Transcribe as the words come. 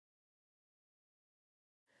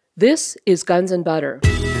This is Guns and Butter.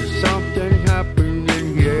 There's something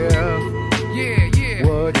happening here. Yeah.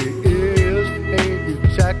 What it is ain't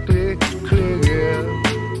exactly clear.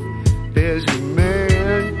 There's a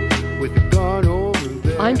man with a gun over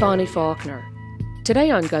there. I'm Bonnie Faulkner.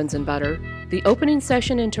 Today on Guns and Butter, the opening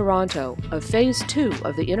session in Toronto of Phase 2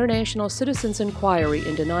 of the International Citizens Inquiry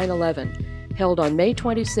into 9/11, held on May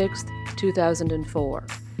 26, 2004.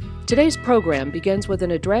 Today's program begins with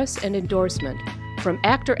an address and endorsement from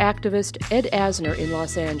actor-activist Ed Asner in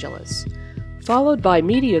Los Angeles, followed by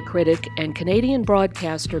media critic and Canadian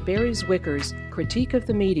broadcaster Barry Zwicker's critique of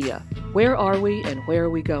the media, Where Are We and Where Are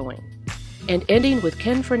We Going? And ending with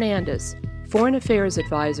Ken Fernandez, Foreign Affairs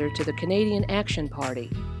Advisor to the Canadian Action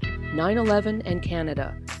Party, 9/11 and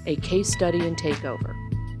Canada, a case study in takeover.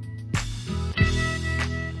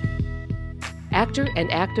 Actor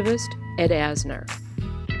and activist Ed Asner.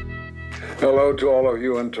 Hello to all of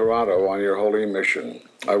you in Toronto on your holy mission.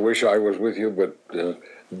 I wish I was with you, but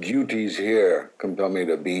duties here compel me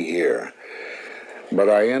to be here. But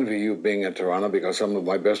I envy you being in Toronto because some of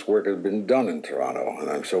my best work has been done in Toronto, and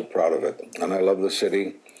I'm so proud of it. And I love the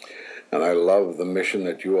city, and I love the mission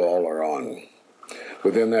that you all are on.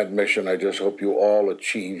 Within that mission, I just hope you all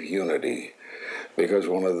achieve unity, because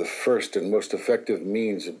one of the first and most effective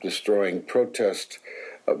means of destroying protest,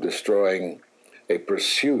 of destroying a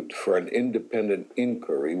pursuit for an independent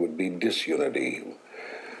inquiry would be disunity.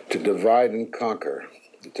 To divide and conquer.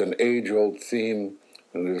 It's an age-old theme,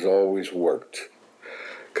 and it has always worked.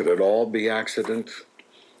 Could it all be accident?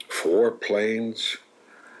 4 planes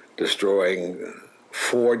destroying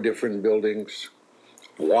 4 different buildings?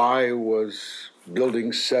 Why was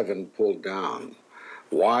Building 7 pulled down?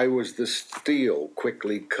 Why was the steel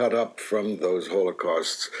quickly cut up from those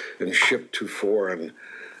holocausts and shipped to foreign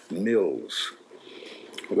mills?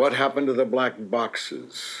 What happened to the black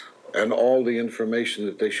boxes and all the information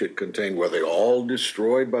that they should contain? Were they all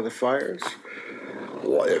destroyed by the fires?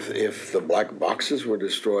 Well, if the black boxes were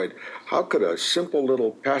destroyed, how could a simple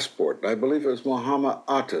little passport, I believe it was Muhammad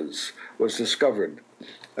Atta's, was discovered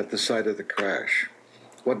at the site of the crash?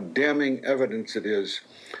 What damning evidence it is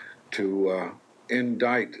to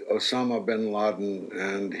indict Osama bin Laden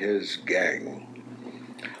and his gang.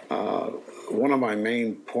 One of my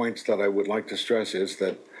main points that I would like to stress is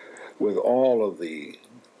that with all of the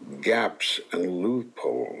gaps and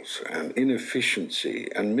loopholes and inefficiency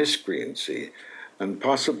and miscreancy and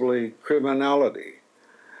possibly criminality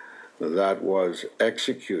that was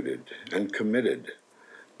executed and committed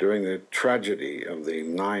during the tragedy of the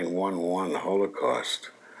 9/11 Holocaust,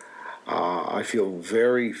 I feel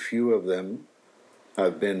very few of them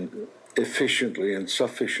have been efficiently and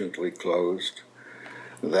sufficiently closed,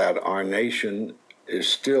 that our nation is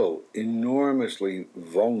still enormously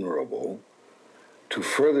vulnerable to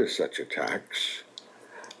further such attacks,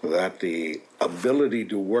 that the ability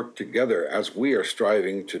to work together, as we are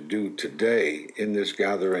striving to do today in this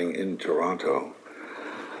gathering in Toronto,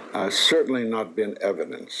 has certainly not been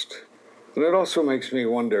evidenced. And it also makes me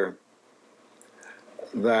wonder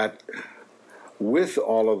that with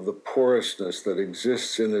all of the porousness that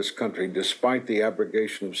exists in this country, despite the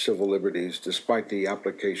abrogation of civil liberties, despite the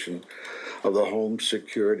application of the home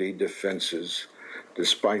security defenses,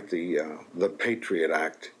 despite the Patriot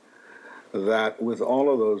Act, that with all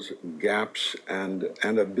of those gaps and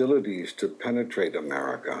abilities to penetrate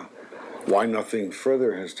America, why nothing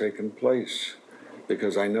further has taken place?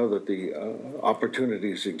 Because I know that the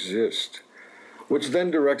opportunities exist, which then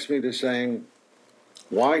directs me to saying,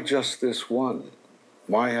 why just this one?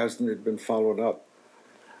 Why hasn't it been followed up?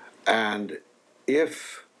 And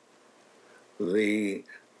if the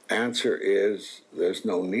answer is there's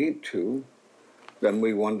no need to, then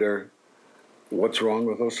we wonder, what's wrong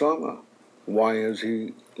with Osama? Why is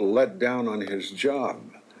he let down on his job?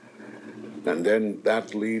 And then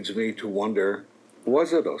that leads me to wonder,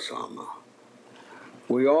 was it Osama?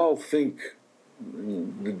 We all think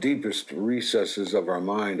in the deepest recesses of our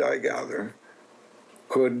mind, I gather,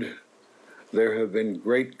 could there have been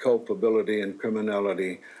great culpability and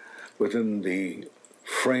criminality within the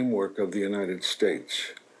framework of the United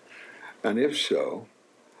States? And if so,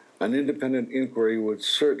 an independent inquiry would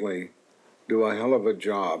certainly do a hell of a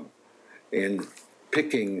job in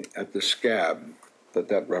picking at the scab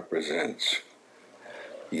that represents.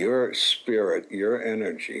 Your spirit, your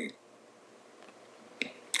energy,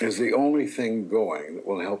 is the only thing going that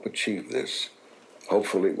will help achieve this.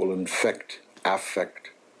 Hopefully it will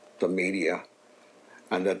affect the media,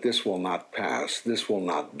 and that this will not pass, this will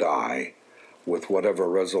not die with whatever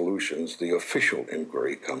resolutions the official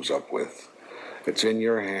inquiry comes up with. It's in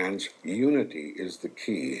your hands. Unity is the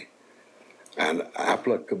key. and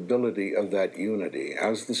applicability of that unity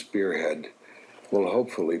as the spearhead will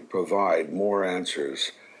hopefully provide more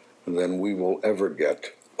answers than we will ever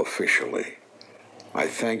get officially. I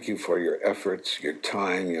thank you for your efforts, your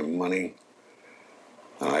time, your money,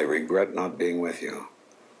 and I regret not being with you.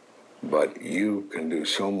 But you can do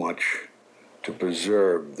so much to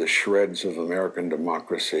preserve the shreds of American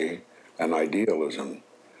democracy and idealism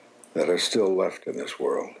that are still left in this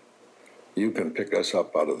world. You can pick us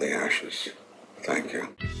up out of the ashes. Thank you.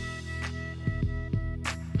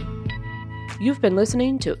 You've been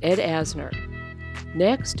listening to Ed Asner.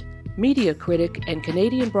 Next, media critic and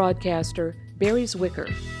Canadian broadcaster Barry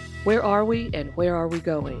Zwicker. Where are we and where are we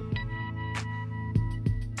going?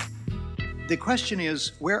 The question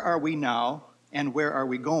is, where are we now and where are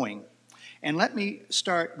we going? And let me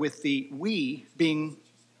start with the we being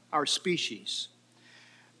our species,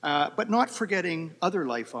 but not forgetting other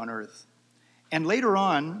life on Earth. And later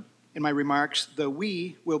on in my remarks, the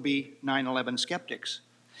we will be 9/11 skeptics.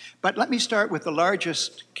 But let me start with the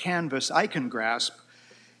largest canvas I can grasp.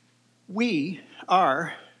 We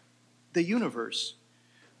are the universe.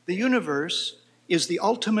 The universe is the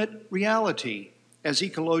ultimate reality, as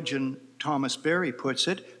ecologian Thomas Berry puts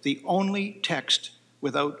it, the only text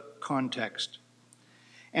without context.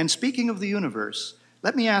 And speaking of the universe,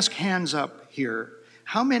 let me ask hands up here,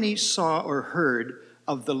 how many saw or heard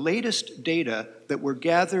of the latest data that were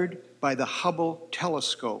gathered by the Hubble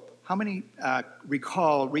telescope? How many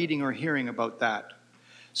recall reading or hearing about that?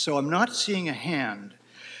 So I'm not seeing a hand.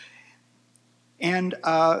 And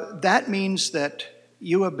that means that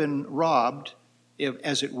you have been robbed,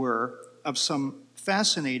 as it were, of some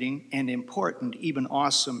fascinating and important, even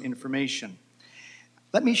awesome information.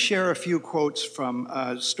 Let me share a few quotes from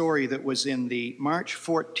a story that was in the March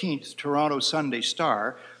 14th Toronto Sunday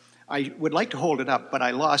Star. I would like to hold it up, but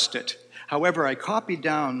I lost it. However, I copied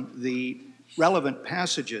down the relevant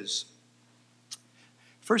passages.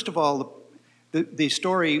 First of all, the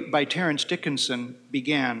story by Terence Dickinson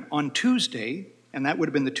began on Tuesday, and that would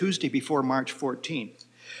have been the Tuesday before March 14th.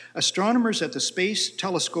 Astronomers at the Space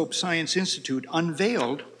Telescope Science Institute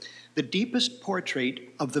unveiled the deepest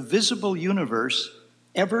portrait of the visible universe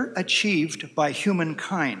ever achieved by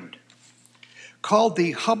humankind. Called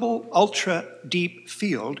the Hubble Ultra Deep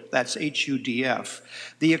Field, that's HUDF,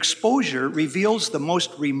 the exposure reveals the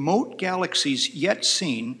most remote galaxies yet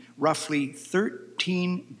seen, roughly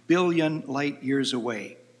 13 billion light years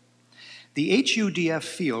away. The HUDF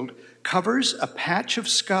field covers a patch of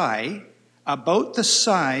sky about the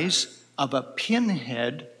size of a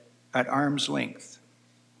pinhead at arm's length.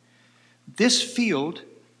 This field,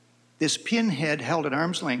 this pinhead held at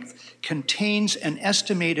arm's length, contains an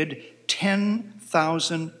estimated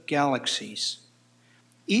 10,000 galaxies.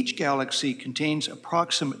 Each galaxy contains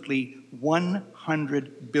approximately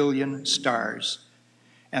 100 billion stars,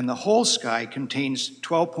 and the whole sky contains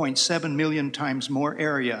 12.7 million times more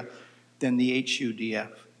area than the HUDF.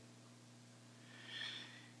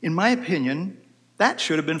 In my opinion, that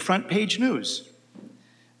should have been front page news.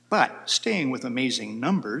 But staying with amazing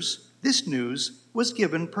numbers, this news was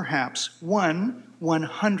given perhaps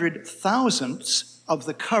 1/100,000th of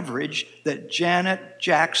the coverage that Janet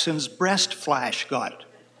Jackson's breast flash got.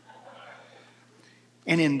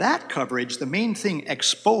 And in that coverage, the main thing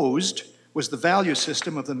exposed was the value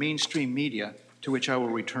system of the mainstream media, to which I will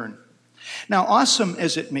return. Now, awesome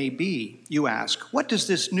as it may be, you ask, what does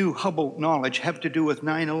this new Hubble knowledge have to do with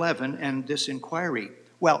 9/11 and this inquiry?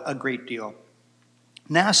 Well, a great deal.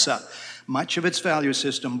 NASA, much of its value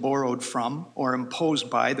system borrowed from or imposed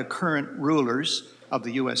by the current rulers of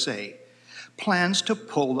the USA, plans to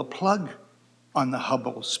pull the plug on the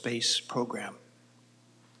Hubble space program,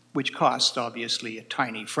 which costs obviously a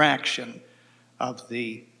tiny fraction of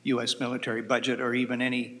the U.S. military budget, or even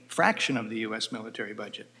any fraction of the U.S. military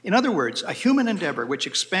budget. In other words, a human endeavor which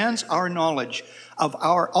expands our knowledge of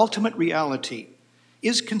our ultimate reality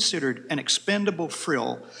is considered an expendable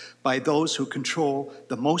frill by those who control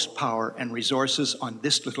the most power and resources on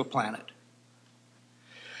this little planet.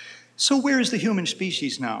 So where is the human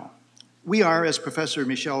species now? We are, as Professor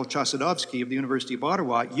Michel Chossudovsky of the University of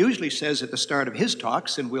Ottawa usually says at the start of his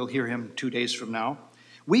talks, and we'll hear him 2 days from now,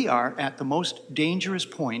 we are at the most dangerous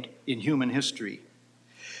point in human history.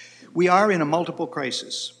 We are in a multiple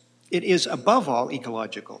crisis. It is above all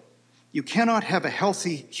ecological. You cannot have a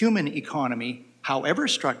healthy human economy, however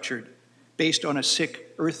structured, based on a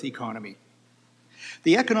sick Earth economy.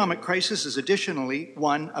 The economic crisis is additionally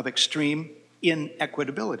one of extreme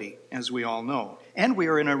inequitability, as we all know, and we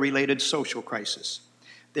are in a related social crisis.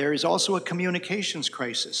 There is also a communications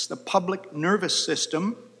crisis. The public nervous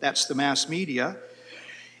system, that's the mass media,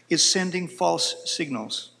 is sending false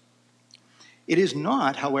signals. It is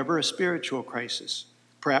not, however, a spiritual crisis,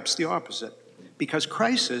 perhaps the opposite, because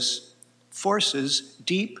crisis forces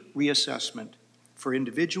deep reassessment for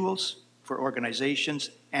individuals, for organizations,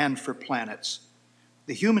 and for planets.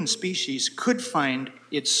 The human species could find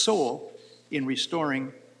its soul in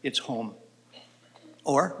restoring its home.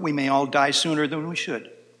 Or we may all die sooner than we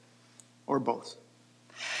should, or both.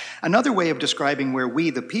 Another way of describing where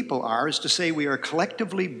we, the people, are is to say we are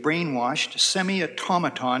collectively brainwashed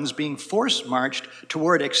semi-automatons being force-marched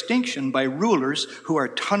toward extinction by rulers who are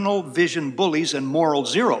tunnel vision bullies and moral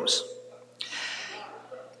zeros.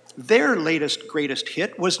 Their latest greatest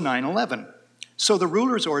hit was 9/11. So the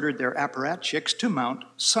rulers ordered their apparatchiks to mount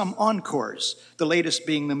some encores, the latest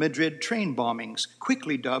being the Madrid train bombings,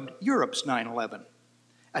 quickly dubbed Europe's 9/11.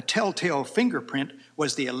 A telltale fingerprint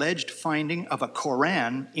was the alleged finding of a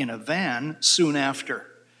Koran in a van soon after.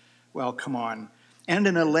 Well, come on. And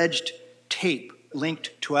an alleged tape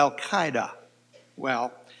linked to Al-Qaeda.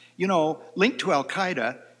 Well, you know, linked to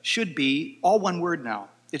Al-Qaeda should be all one word now.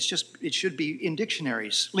 It should be in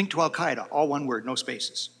dictionaries. Linked to Al-Qaeda, all one word, no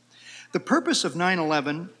spaces. The purpose of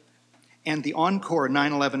 9/11 and the encore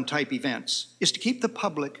 9/11 type events is to keep the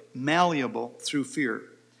public malleable through fear.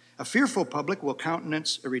 A fearful public will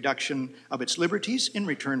countenance a reduction of its liberties in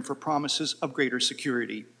return for promises of greater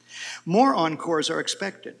security. More encores are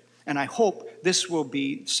expected, and I hope this will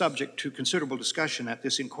be subject to considerable discussion at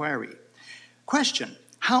this inquiry. Question: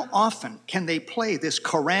 how often can they play this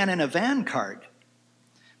Koran in a van card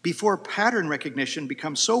before pattern recognition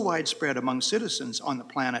becomes so widespread among citizens on the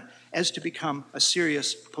planet as to become a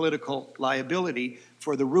serious political liability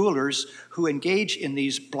for the rulers who engage in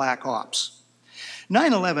these black ops?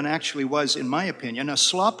 9/11 actually was, in my opinion, a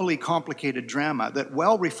sloppily complicated drama that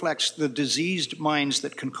well reflects the diseased minds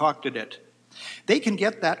that concocted it. They can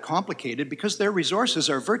get that complicated because their resources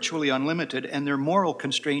are virtually unlimited and their moral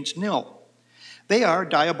constraints nil. They are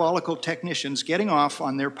diabolical technicians getting off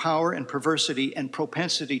on their power and perversity and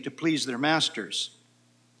propensity to please their masters.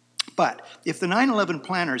 But if the 9/11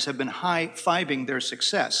 planners have been high-fiving their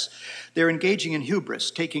success, they're engaging in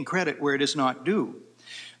hubris, taking credit where it is not due.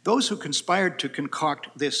 Those who conspired to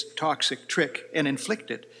concoct this toxic trick and inflict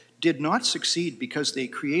it did not succeed because they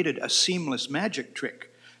created a seamless magic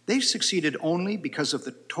trick. They succeeded only because of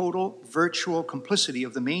the total virtual complicity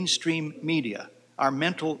of the mainstream media, our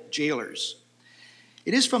mental jailers.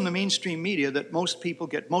 It is from the mainstream media that most people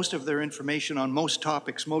get most of their information on most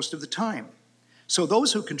topics most of the time. So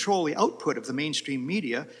those who control the output of the mainstream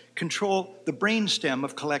media control the brainstem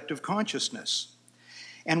of collective consciousness.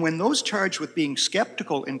 And when those charged with being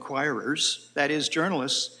skeptical inquirers, that is,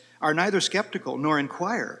 journalists, are neither skeptical nor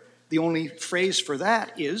inquire, the only phrase for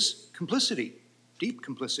that is complicity, deep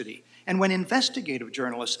complicity. And when investigative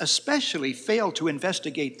journalists especially fail to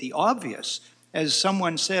investigate the obvious, as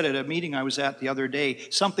someone said at a meeting I was at the other day,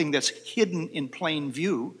 something that's hidden in plain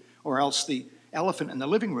view, or else the elephant in the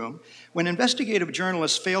living room, when investigative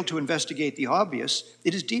journalists fail to investigate the obvious,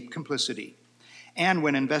 it is deep complicity. And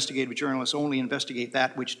when investigative journalists only investigate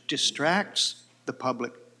that which distracts the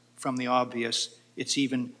public from the obvious, it's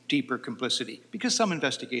even deeper complicity. Because some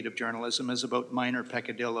investigative journalism is about minor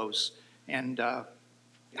peccadillos, and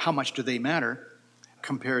how much do they matter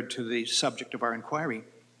compared to the subject of our inquiry?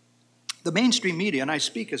 The mainstream media, and I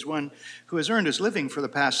speak as one who has earned his living for the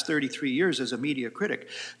past 33 years as a media critic,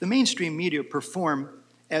 the mainstream media perform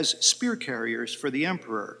as spear carriers for the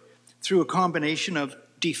emperor through a combination of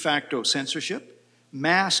de facto censorship,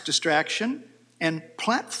 mass distraction, and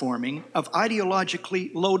platforming of ideologically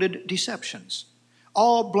loaded deceptions,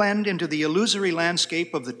 all blend into the illusory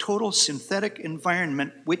landscape of the total synthetic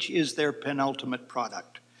environment, which is their penultimate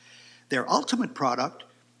product. Their ultimate product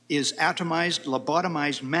is atomized,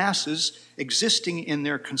 lobotomized masses existing in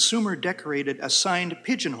their consumer-decorated assigned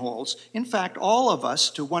pigeonholes, in fact, all of us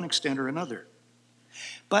to one extent or another.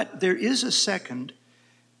 But there is a second,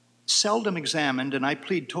 seldom examined, and I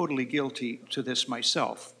plead totally guilty to this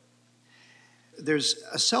myself. There's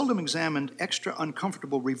a seldom examined, extra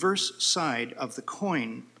uncomfortable reverse side of the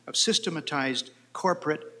coin of systematized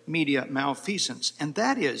corporate media malfeasance, and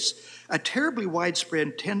that is a terribly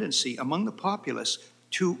widespread tendency among the populace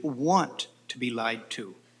to want to be lied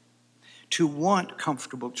to want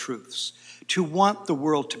comfortable truths, to want the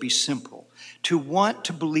world to be simple, to want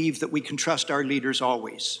to believe that we can trust our leaders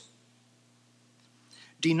always.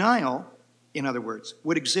 Denial, in other words,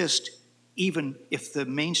 would exist even if the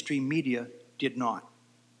mainstream media did not.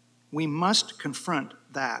 We must confront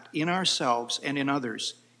that in ourselves and in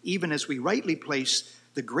others, even as we rightly place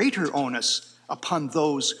the greater onus upon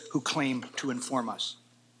those who claim to inform us.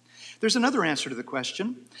 There's another answer to the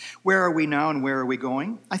question. Where are we now and where are we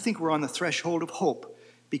going? I think we're on the threshold of hope,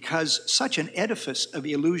 because such an edifice of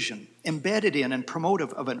illusion, embedded in and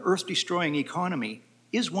promotive of an earth-destroying economy,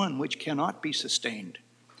 is one which cannot be sustained.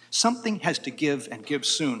 Something has to give, and give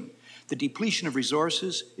soon. The depletion of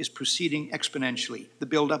resources is proceeding exponentially. The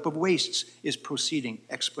buildup of wastes is proceeding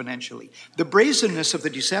exponentially. The brazenness of the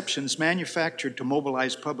deceptions manufactured to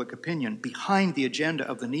mobilize public opinion behind the agenda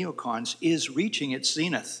of the neocons is reaching its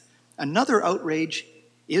zenith. Another outrage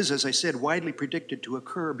is, as I said, widely predicted to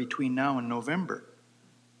occur between now and November.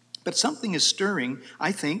 But something is stirring,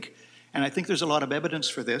 I think, and I think there's a lot of evidence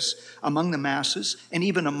for this, among the masses and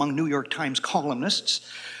even among New York Times columnists,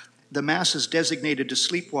 the masses designated to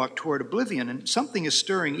sleepwalk toward oblivion, and something is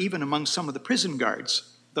stirring even among some of the prison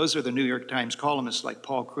guards. Those are the New York Times columnists like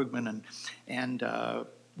Paul Krugman and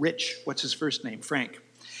Rich, what's his first name, Frank.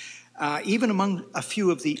 Even among a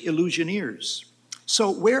few of the illusioneers. So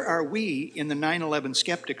where are we in the 9/11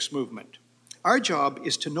 skeptics movement? Our job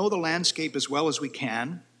is to know the landscape as well as we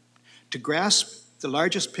can, to grasp the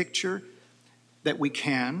largest picture that we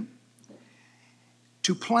can,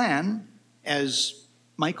 to plan, as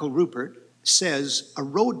Michael Rupert says, a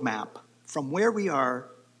roadmap from where we are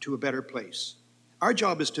to a better place. Our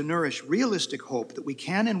job is to nourish realistic hope that we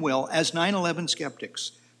can and will, as 9/11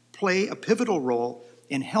 skeptics, play a pivotal role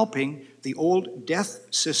in helping the old death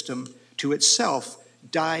system to itself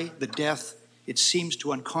die the death it seems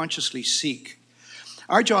to unconsciously seek.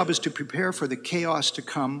 Our job is to prepare for the chaos to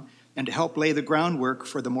come and to help lay the groundwork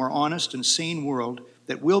for the more honest and sane world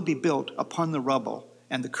that will be built upon the rubble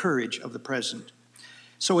and the courage of the present.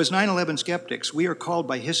 So as 9/11 skeptics, we are called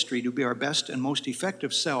by history to be our best and most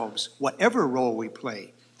effective selves, whatever role we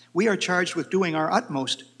play. We are charged with doing our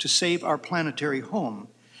utmost to save our planetary home.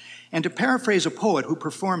 And to paraphrase a poet who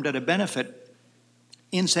performed at a benefit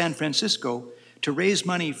in San Francisco to raise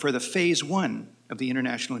money for the Phase 1 of the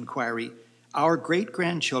International Inquiry, our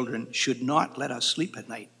great-grandchildren should not let us sleep at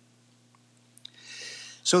night.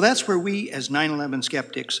 So that's where we as 9/11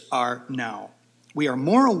 skeptics are now. We are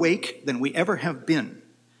more awake than we ever have been.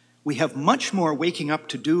 We have much more waking up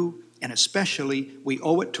to do, and especially we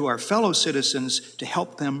owe it to our fellow citizens to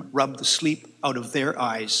help them rub the sleep out of their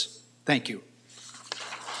eyes. Thank you.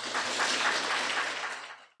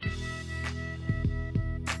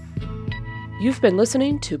 You've been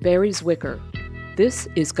listening to Barry's Wicker. This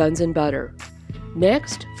is Guns and Butter.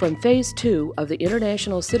 Next, from Phase 2 of the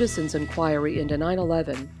International Citizens Inquiry into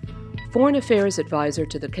 9/11, Foreign Affairs Advisor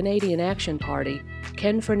to the Canadian Action Party,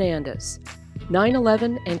 Ken Fernandez,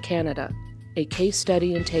 9/11 and Canada, a case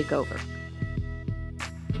study in takeover.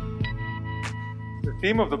 The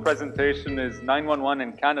theme of the presentation is 9/11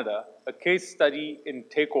 in Canada, a case study in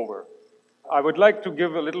takeover. I would like to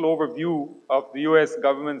give a little overview of the US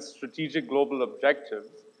government's strategic global objectives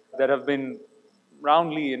that have been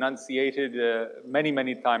roundly enunciated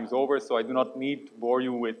many times over, so I do not need to bore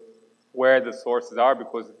you with where the sources are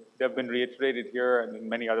because they've been reiterated here and in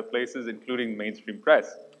many other places, including mainstream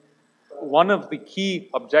press. One of the key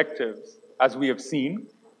objectives, as we have seen,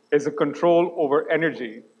 is a control over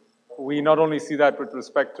energy. We not only see that with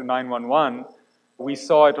respect to 9/11, we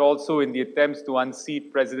saw it also in the attempts to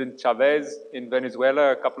unseat President Chavez in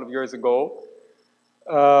Venezuela a couple of years ago.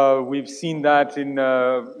 We've seen that in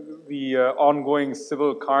the ongoing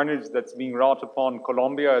civil carnage that's being wrought upon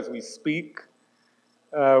Colombia as we speak.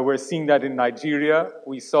 We're seeing that in Nigeria.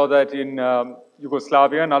 We saw that in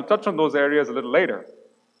Yugoslavia, and I'll touch on those areas a little later.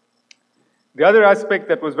 The other aspect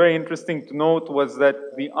that was very interesting to note was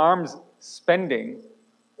that the arms spending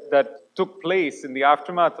that took place in the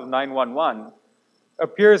aftermath of 9/11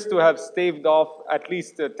 appears to have staved off, at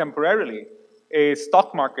least temporarily, a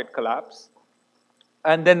stock market collapse.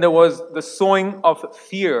 And then there was the sowing of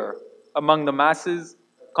fear among the masses.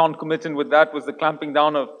 Concomitant with that was the clamping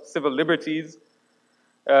down of civil liberties.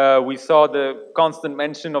 We saw the constant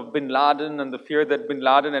mention of bin Laden and the fear that bin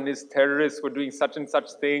Laden and his terrorists were doing such and such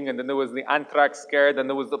thing. And then there was the anthrax scare. Then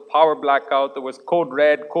there was the power blackout. There was Code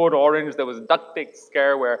Red, Code Orange. There was duct tape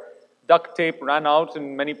scare where duct tape ran out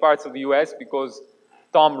in many parts of the US because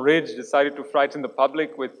Tom Ridge decided to frighten the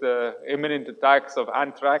public with imminent attacks of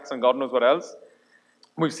anthrax and God knows what else.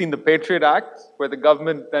 We've seen the Patriot Act, where the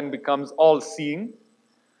government then becomes all-seeing.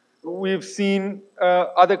 We've seen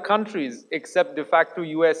other countries accept de facto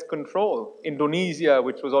US control. Indonesia,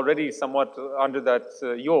 which was already somewhat under that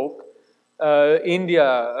yoke.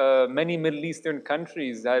 India, many Middle Eastern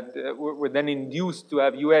countries that were then induced to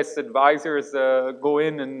have US advisors go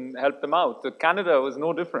in and help them out. Canada was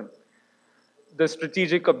no different. The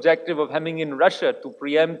strategic objective of hemming in Russia to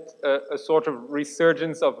preempt a sort of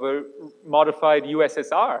resurgence of a modified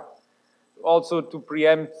USSR. Also to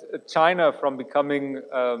preempt China from becoming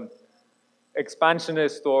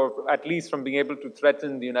expansionist, or at least from being able to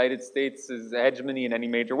threaten the United States' hegemony in any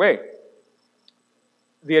major way.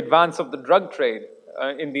 The advance of the drug trade.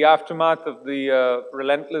 In the aftermath of the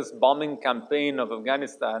relentless bombing campaign of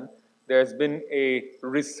Afghanistan, there's been a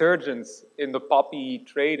resurgence in the poppy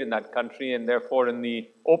trade in that country, and therefore in the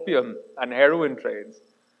opium and heroin trades.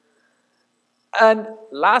 And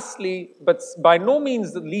lastly, but by no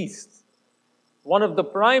means the least, one of the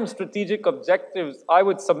prime strategic objectives I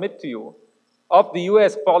would submit to you of the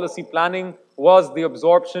US policy planning was the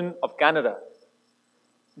absorption of Canada.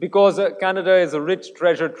 Because Canada is a rich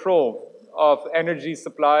treasure trove of energy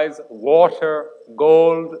supplies, water,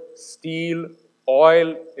 gold, steel,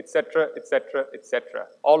 oil, etc., etc., etc.,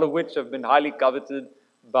 all of which have been highly coveted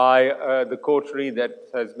by the coterie that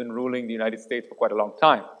has been ruling the United States for quite a long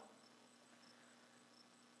time.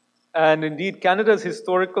 And indeed, Canada's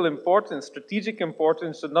historical importance, strategic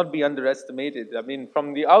importance, should not be underestimated. I mean,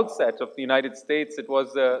 from the outset of the United States, it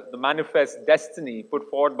was the manifest destiny put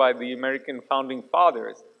forward by the American founding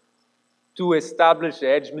fathers to establish a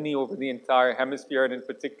hegemony over the entire hemisphere, and in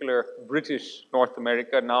particular, British North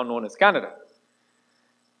America, now known as Canada.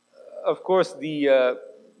 Of course, the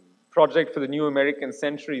project for the New American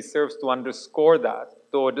Century serves to underscore that,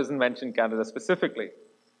 though it doesn't mention Canada specifically.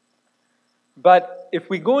 But if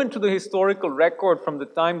we go into the historical record from the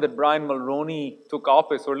time that Brian Mulroney took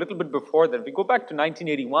office, or a little bit before that, if we go back to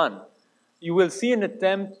 1981, you will see an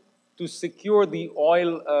attempt to secure the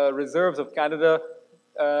oil reserves of Canada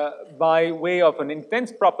by way of an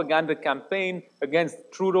intense propaganda campaign against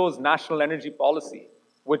Trudeau's national energy policy,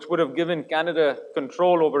 which would have given Canada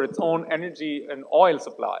control over its own energy and oil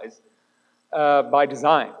supplies by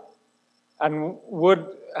design, and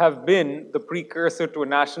would have been the precursor to a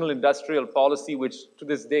national industrial policy which to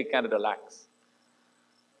this day Canada lacks.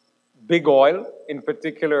 Big Oil, in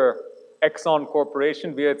particular Exxon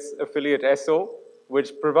Corporation via its affiliate Esso,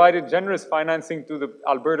 which provided generous financing to the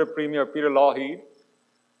Alberta Premier Peter Lougheed,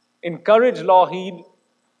 encouraged Lougheed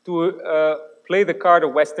to play the card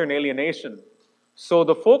of Western alienation. So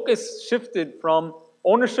the focus shifted from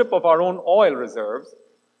ownership of our own oil reserves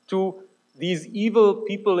to these evil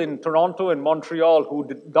people in Toronto and Montreal who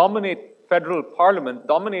dominate federal parliament,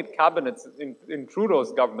 dominate cabinets in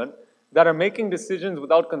Trudeau's government, that are making decisions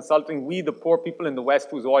without consulting we, the poor people in the West,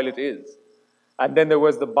 whose oil it is. And then there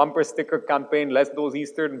was the bumper sticker campaign, "Let those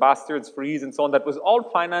Eastern bastards freeze," and so on. That was all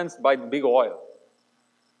financed by Big Oil.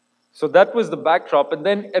 So that was the backdrop. And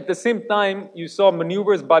then at the same time, you saw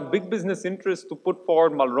maneuvers by big business interests to put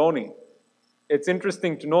forward Mulroney. It's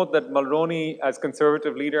interesting to note that Mulroney, as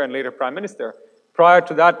Conservative leader and later Prime Minister, prior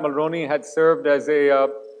to that, Mulroney had served as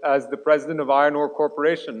the president of Iron Ore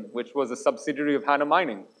Corporation, which was a subsidiary of Hanna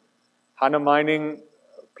Mining. Hanna Mining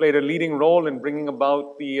played a leading role in bringing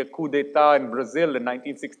about the coup d'etat in Brazil in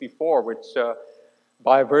 1964, which,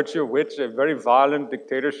 by virtue of which a very violent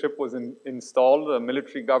dictatorship was installed, a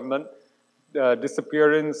military government,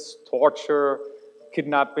 disappearance, torture,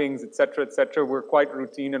 kidnappings, etc., were quite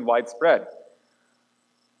routine and widespread.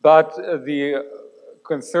 But the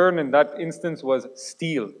concern in that instance was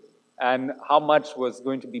steel and how much was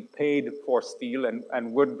going to be paid for steel,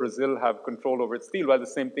 and would Brazil have control over its steel? Well, the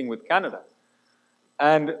same thing with Canada.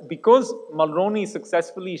 And because Mulroney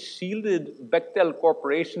successfully shielded Bechtel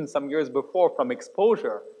Corporation some years before from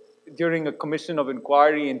exposure during a commission of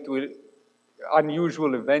inquiry into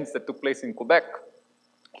unusual events that took place in Quebec,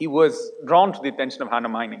 he was drawn to the attention of Hanna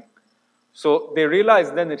Mining. So they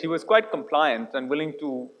realized then that he was quite compliant and willing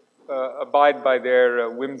to abide by their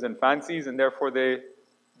whims and fancies, and therefore they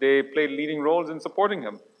played leading roles in supporting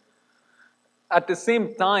him. At the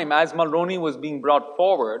same time, as Mulroney was being brought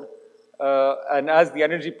forward, and as the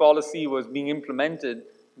energy policy was being implemented,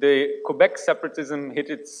 the Quebec separatism hit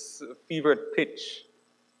its fevered pitch,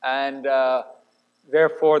 and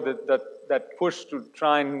therefore that push to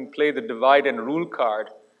try and play the divide and rule card.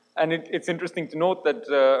 And it's interesting to note that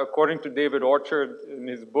according to David Orchard in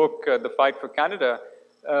his book, The Fight for Canada,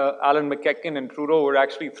 Alan McEachen and Trudeau were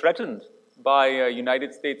actually threatened by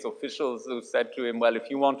United States officials who said to him, well, if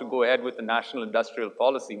you want to go ahead with the national industrial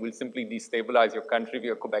policy, we'll simply destabilize your country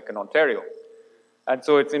via Quebec and Ontario. And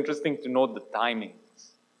so it's interesting to note the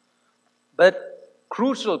timings. But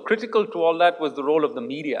critical to all that was the role of the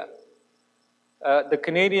media. The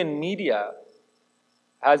Canadian media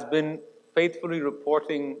has been faithfully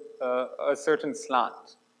reporting a certain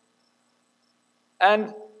slant.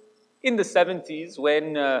 And in the 70s,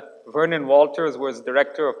 when Vernon Walters was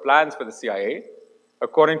director of plans for the CIA,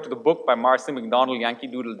 according to the book by Marcy McDonald, Yankee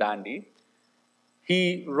Doodle Dandy,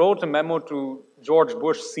 he wrote a memo to George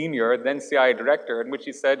Bush Sr., then CIA director, in which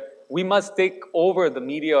he said, we must take over the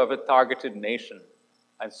media of a targeted nation.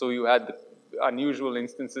 And so you had unusual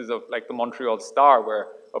instances of like the Montreal Star, where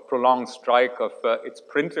a prolonged strike of its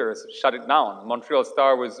printers shut it down. Montreal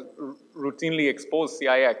Star was routinely exposed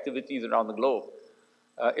CIA activities around the globe.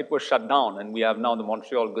 It was shut down, and we have now the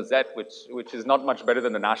Montreal Gazette, which is not much better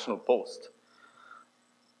than the National Post.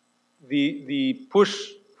 The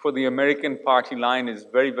push for the American party line is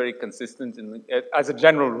very, very consistent. As a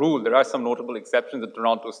general rule, there are some notable exceptions, the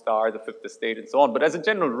Toronto Star, the Fifth Estate, and so on. But as a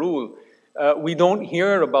general rule, we don't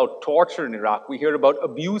hear about torture in Iraq. We hear about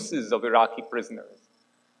abuses of Iraqi prisoners.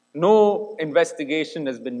 No investigation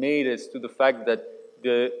has been made as to the fact that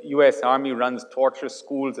the US Army runs torture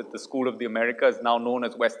schools at the School of the Americas, now known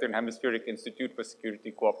as Western Hemispheric Institute for Security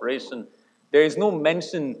Cooperation. There is no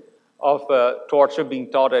mention of torture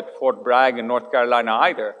being taught at Fort Bragg in North Carolina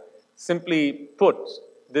either. Simply put,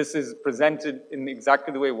 this is presented in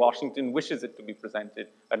exactly the way Washington wishes it to be presented,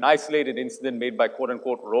 an isolated incident made by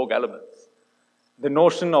quote-unquote rogue elements. The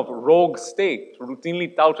notion of rogue state,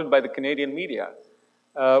 routinely touted by the Canadian media,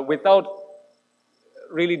 without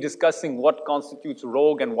really discussing what constitutes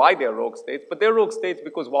rogue and why they're rogue states, but they're rogue states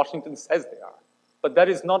because Washington says they are. But that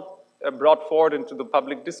is not brought forward into the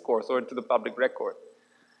public discourse or into the public record.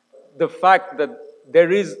 The fact that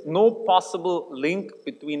there is no possible link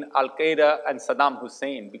between Al-Qaeda and Saddam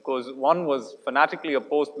Hussein because one was fanatically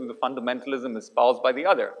opposed to the fundamentalism espoused by the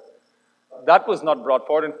other. That was not brought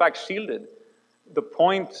forward, in fact shielded. The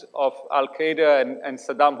point of Al-Qaeda and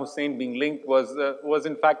Saddam Hussein being linked was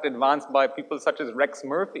in fact advanced by people such as Rex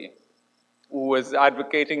Murphy, who was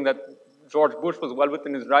advocating that George Bush was well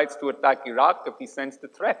within his rights to attack Iraq if he sensed the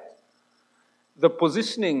threat. The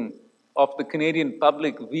positioning of the Canadian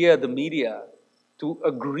public via the media to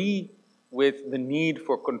agree with the need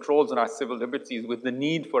for controls on our civil liberties, with the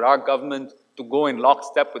need for our government to go in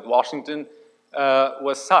lockstep with Washington,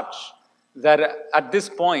 was such that at this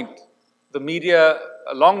point, the media,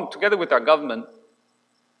 together with our government,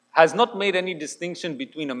 has not made any distinction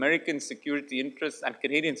between American security interests and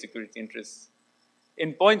Canadian security interests.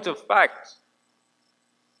 In point of fact,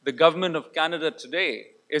 the government of Canada today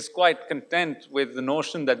is quite content with the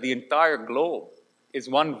notion that the entire globe is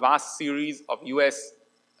one vast series of US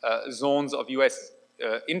zones of US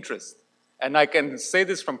interest. And I can say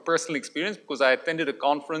this from personal experience because I attended a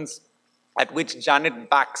conference at which Janet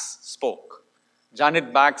Bax spoke.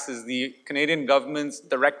 Janet Bax is the Canadian government's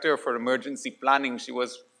Director for Emergency Planning. She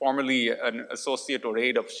was formerly an associate or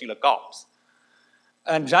aide of Sheila Copps.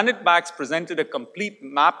 And Janet Bax presented a complete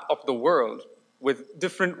map of the world with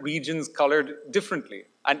different regions colored differently,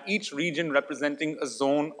 and each region representing a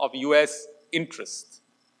zone of US interest.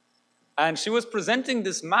 And she was presenting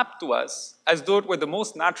this map to us as though it were the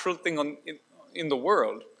most natural thing in the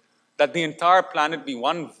world, that the entire planet be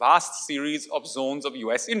one vast series of zones of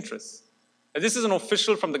US interests. And this is an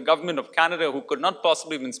official from the government of Canada who could not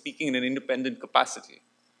possibly have been speaking in an independent capacity.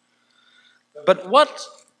 But what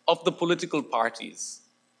of the political parties?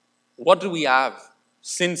 What do we have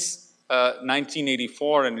since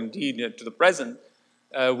 1984 and indeed to the present?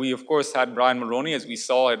 We, of course, had Brian Mulroney, as we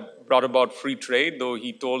saw, had brought about free trade, though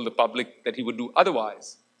he told the public that he would do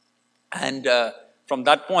otherwise. And from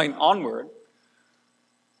that point onward,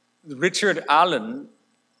 Richard Allen,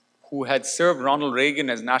 who had served Ronald Reagan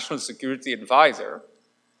as National Security Advisor,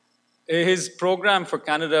 his program for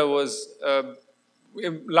Canada was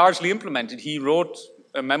largely implemented. He wrote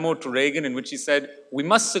a memo to Reagan in which he said, we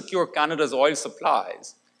must secure Canada's oil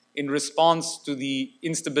supplies in response to the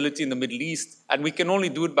instability in the Middle East, and we can only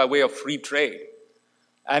do it by way of free trade.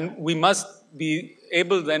 And we must be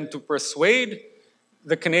able then to persuade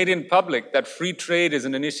the Canadian public that free trade is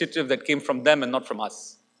an initiative that came from them and not from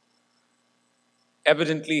us.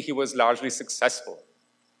 Evidently, he was largely successful.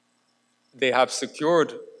 They have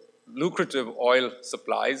secured lucrative oil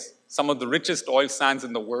supplies. Some of the richest oil sands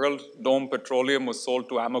in the world, Dome Petroleum, was sold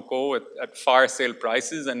to Amoco at fire sale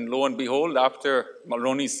prices, and lo and behold, after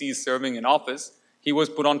Mulroney ceased serving in office, he was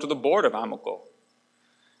put onto the board of Amoco,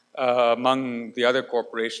 among the other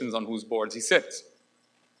corporations on whose boards he sits.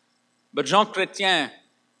 But Jean Chrétien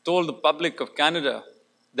told the public of Canada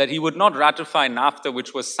that he would not ratify NAFTA,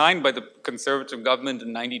 which was signed by the Conservative government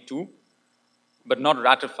in '92, but not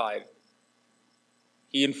ratified.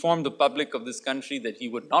 He informed the public of this country that he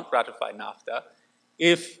would not ratify NAFTA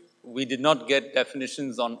if we did not get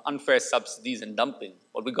definitions on unfair subsidies and dumping.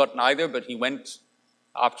 Well, we got neither, but he went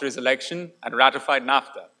after his election and ratified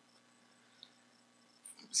NAFTA.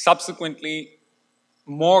 Subsequently,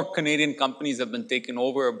 more Canadian companies have been taken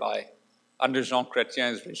over under Jean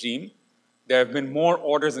Chrétien's regime. There have been more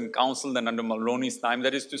orders in council than under Mulroney's time,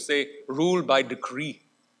 that is to say, rule by decree.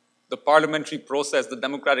 The parliamentary process, the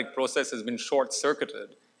democratic process has been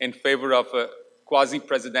short-circuited in favor of a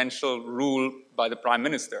quasi-presidential rule by the Prime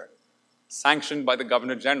Minister, sanctioned by the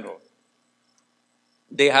Governor General.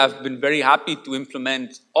 They have been very happy to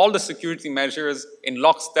implement all the security measures in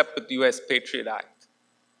lockstep with the US Patriot Act.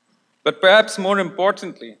 But perhaps more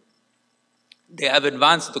importantly, they have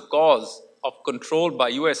advanced the cause of control by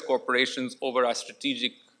US corporations over our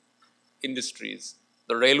strategic industries.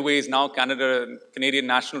 The railways now, Canadian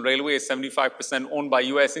National Railway is 75% owned by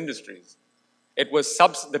US industries.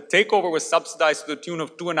 The takeover was subsidized to the tune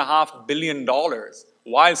of $2.5 billion,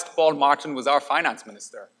 whilst Paul Martin was our finance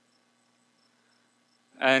minister.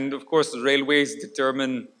 And of course, the railways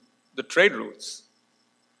determine the trade routes.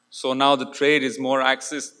 So now the trade is more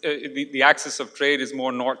the axis of trade is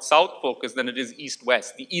more north-south focused than it is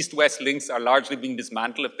east-west. The east-west links are largely being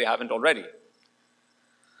dismantled if they haven't already.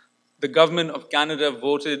 The government of Canada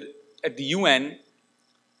voted at the UN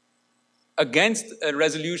against a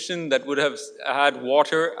resolution that would have had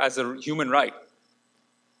water as a human right,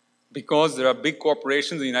 because there are big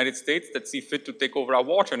corporations in the United States that see fit to take over our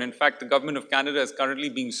water. And in fact, the government of Canada is currently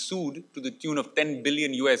being sued to the tune of $10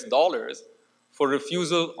 billion for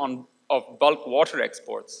refusal of bulk water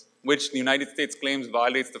exports, which the United States claims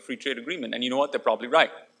violates the free trade agreement. And you know what? They're probably right.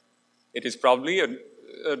 It is probably a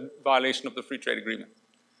violation of the free trade agreement.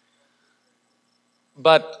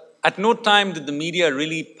 But at no time did the media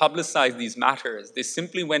really publicize these matters. They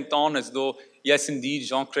simply went on as though, yes, indeed,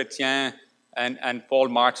 Jean Chrétien and Paul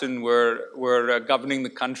Martin were governing the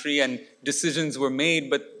country and decisions were made,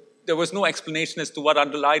 but there was no explanation as to what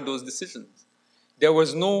underlied those decisions. There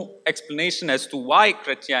was no explanation as to why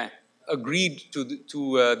Chrétien agreed to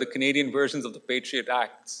the Canadian versions of the Patriot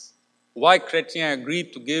Acts, why Chrétien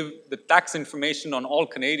agreed to give the tax information on all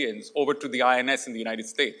Canadians over to the INS in the United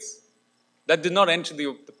States. That did not enter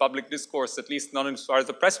the public discourse, at least not as far as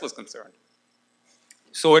the press was concerned.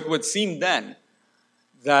 So it would seem then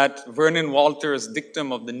that Vernon Walter's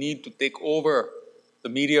dictum of the need to take over the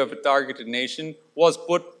media of a targeted nation was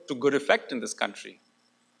put to good effect in this country.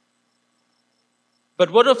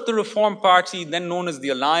 But what of the Reform Party, then known as the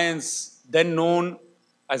Alliance,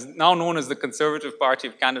 now known as the Conservative Party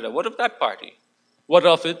of Canada? What of that party? What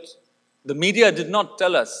of it? The media did not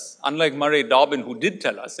tell us, unlike Murray Dobbin, who did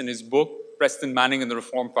tell us in his book, Preston Manning and the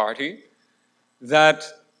Reform Party, that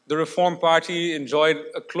the Reform Party enjoyed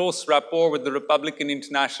a close rapport with the Republican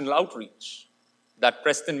International Outreach, that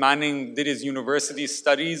Preston Manning did his university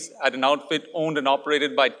studies at an outfit owned and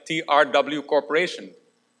operated by TRW Corporation,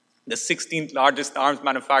 the 16th largest arms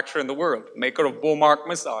manufacturer in the world, maker of Beaumark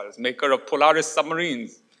missiles, maker of Polaris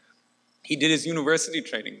submarines. He did his university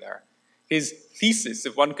training there. His thesis,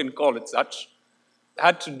 if one can call it such,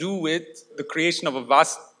 had to do with the creation of a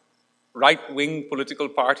vast right-wing political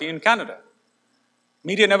party in Canada.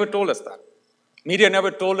 Media never told us that. Media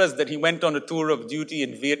never told us that he went on a tour of duty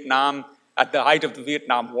in Vietnam at the height of the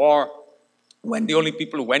Vietnam War, when the only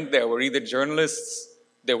people who went there were either journalists,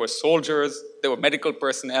 they were soldiers, they were medical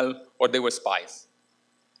personnel, or they were spies.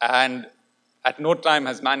 And at no time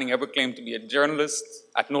has Manning ever claimed to be a journalist.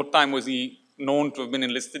 At no time was he known to have been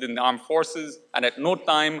enlisted in the armed forces, and at no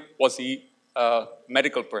time was he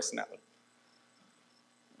medical personnel.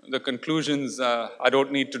 The conclusions, I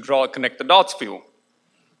don't need to connect the dots for you.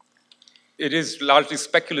 It is largely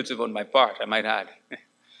speculative on my part, I might add.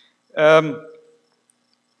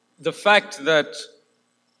 The fact that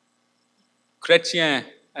Chrétien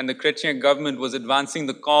and the Chrétien government was advancing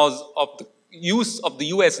the cause of the use of the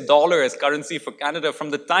US dollar as currency for Canada from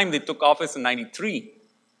the time they took office in '93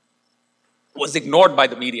 was ignored by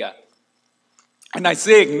the media. And I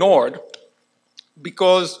say ignored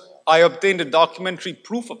because I obtained a documentary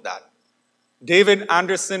proof of that. David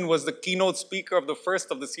Anderson was the keynote speaker of the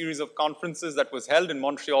first of the series of conferences that was held in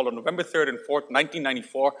Montreal on November 3rd and 4th,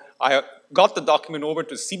 1994. I got the document over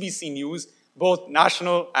to CBC News, both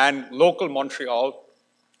national and local Montreal,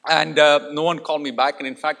 and no one called me back. And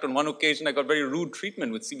in fact, on one occasion, I got very rude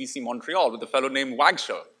treatment with CBC Montreal with a fellow named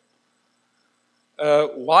Wagshall.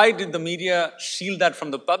 Why did the media shield that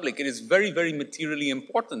from the public? It is very, very materially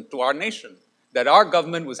important to our nation that our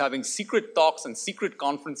government was having secret talks and secret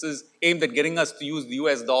conferences aimed at getting us to use the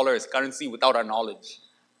US dollar as currency without our knowledge.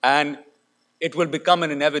 And it will become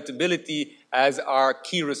an inevitability as our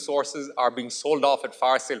key resources are being sold off at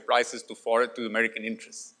fire sale prices to American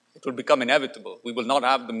interests. It will become inevitable. We will not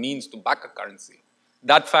have the means to back a currency.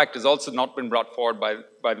 That fact has also not been brought forward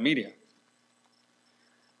by the media.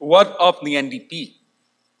 What of the NDP?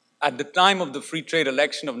 At the time of the free trade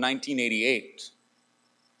election of 1988,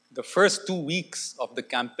 the first 2 weeks of the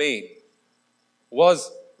campaign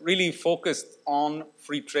was really focused on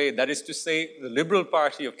free trade. That is to say, the Liberal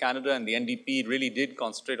Party of Canada and the NDP really did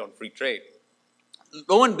concentrate on free trade.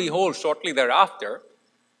 lo and behold, shortly thereafter,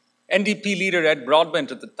 NDP leader Ed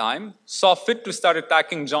Broadbent at the time saw fit to start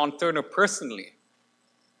attacking John Turner personally.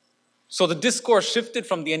 So the discourse shifted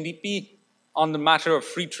from the NDP on the matter of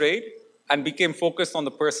free trade and became focused on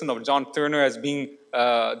the person of John Turner as being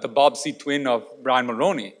the Bobbsey twin of Brian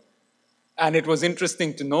Mulroney. And it was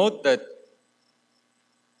interesting to note that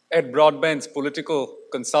Ed Broadbent's political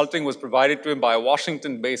consulting was provided to him by a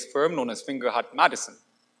Washington-based firm known as Fingerhut Madison.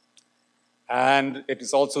 And it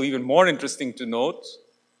is also even more interesting to note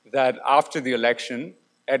that after the election,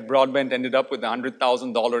 Ed Broadbent ended up with a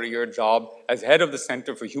 $100,000 a year job as head of the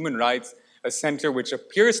Center for Human Rights, a center which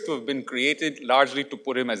appears to have been created largely to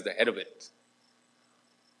put him as the head of it.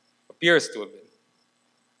 Appears to have been.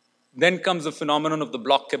 Then comes the phenomenon of the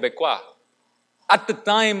Bloc Québécois. At the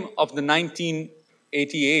time of the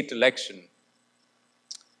 1988 election,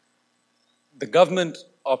 the government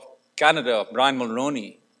of Canada, Brian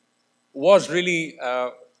Mulroney, was really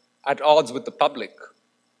at odds with the public.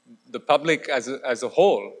 The public as a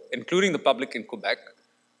whole, including the public in Quebec,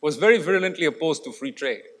 was very virulently opposed to free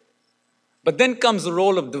trade. But then comes the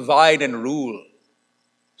role of divide and rule.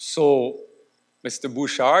 So Mr.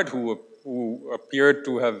 Bouchard, who appeared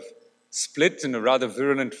to have split in a rather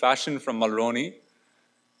virulent fashion from Mulroney,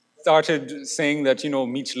 started saying that,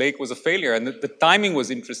 Meech Lake was a failure. And the timing was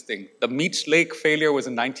interesting. The Meech Lake failure was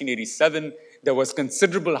in 1987. There was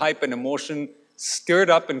considerable hype and emotion stirred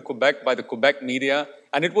up in Quebec by the Quebec media,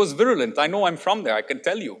 and it was virulent. I know, I'm from there, I can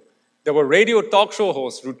tell you. There were radio talk show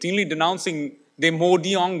hosts routinely denouncing des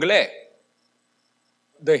maudits Anglais.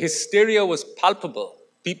 The hysteria was palpable.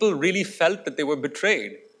 People really felt that they were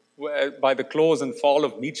betrayed by the close and fall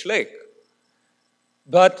of Meech Lake.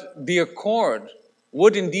 But the accord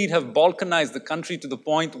would indeed have balkanized the country to the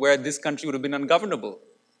point where this country would have been ungovernable.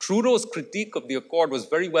 Trudeau's critique of the accord was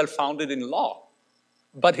very well founded in law,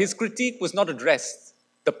 but his critique was not addressed.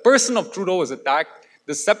 The person of Trudeau was attacked,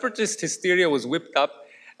 the separatist hysteria was whipped up,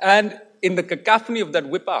 and in the cacophony of that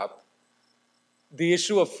whip up, the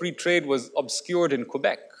issue of free trade was obscured in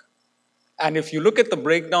Quebec. And if you look at the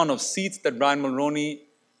breakdown of seats that Brian Mulroney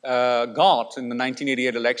got in the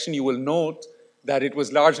 1988 election, you will note that it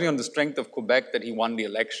was largely on the strength of Quebec that he won the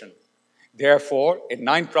election. Therefore, in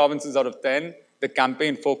 9 provinces out of 10, the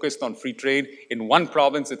campaign focused on free trade. In 1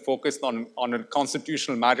 province, it focused on a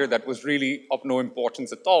constitutional matter that was really of no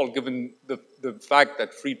importance at all, given the fact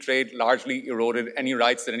that free trade largely eroded any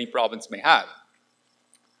rights that any province may have.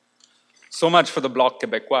 So much for the Bloc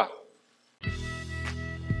Québécois.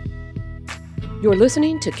 You're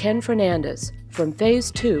listening to Ken Fernandez from Phase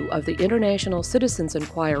 2 of the International Citizens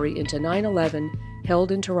Inquiry into 9/11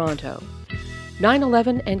 held in Toronto.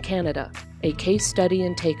 9/11 and Canada, a case study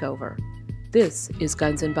in takeover. This is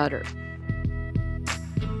Guns and Butter.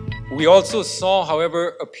 We also saw,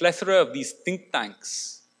 however, a plethora of these think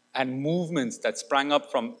tanks and movements that sprang up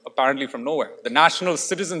apparently from nowhere. The National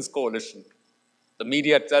Citizens Coalition. The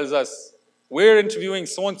media tells us, we're interviewing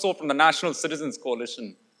so-and-so from the National Citizens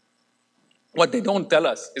Coalition. What they don't tell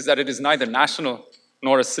us is that it is neither national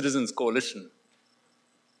nor a citizens coalition.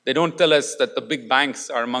 They don't tell us that the big banks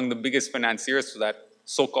are among the biggest financiers to that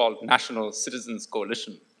so-called National Citizens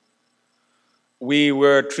Coalition. We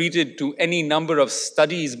were treated to any number of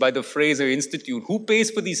studies by the Fraser Institute. Who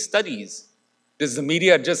pays for these studies? Does the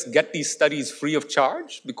media just get these studies free of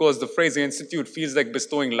charge because the Fraser Institute feels like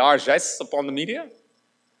bestowing largesse upon the media?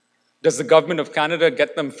 Does the government of Canada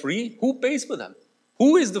get them free? Who pays for them?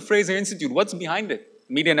 Who is the Fraser Institute? What's behind it?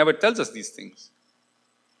 Media never tells us these things.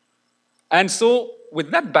 And so, with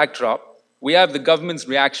that backdrop, we have the government's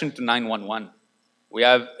reaction to 9/11. We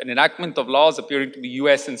have an enactment of laws appearing to be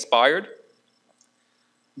US-inspired.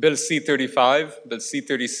 Bill C-35, Bill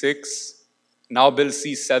C-36, now Bill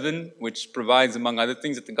C-7, which provides, among other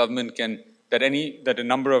things, that the government can, that a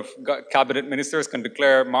number of cabinet ministers can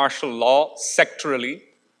declare martial law sectorally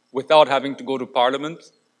without having to go to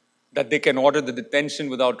Parliament, that they can order the detention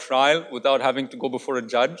without trial, without having to go before a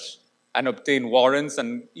judge and obtain warrants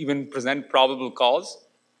and even present probable cause.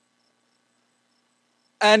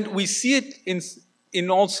 And we see it in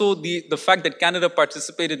also the fact that Canada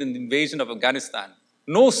participated in the invasion of Afghanistan.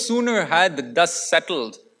 No sooner had the dust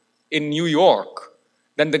settled in New York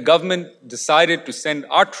than the government decided to send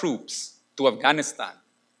our troops to Afghanistan.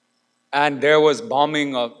 And there was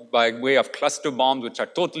bombing by way of cluster bombs, which are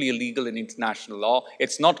totally illegal in international law.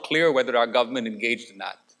 It's not clear whether our government engaged in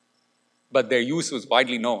that. But their use was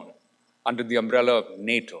widely known under the umbrella of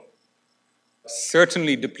NATO.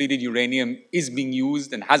 Certainly depleted uranium is being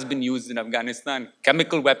used and has been used in Afghanistan.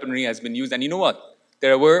 Chemical weaponry has been used. And you know what?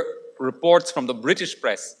 There were reports from the British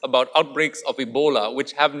press about outbreaks of Ebola,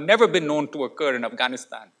 which have never been known to occur in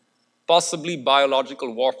Afghanistan. possibly biological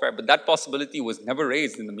warfare, but that possibility was never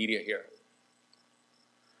raised in the media here.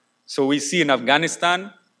 So we see in Afghanistan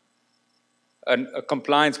a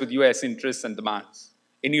compliance with US interests and demands.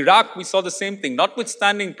 In Iraq, we saw the same thing,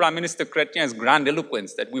 notwithstanding Prime Minister Chrétien's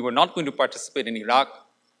grandiloquence that we were not going to participate in Iraq.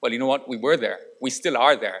 Well, you know what? We were there. We still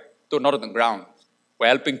are there, though not on the ground.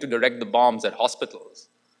 We're helping to direct the bombs at hospitals.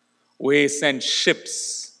 We send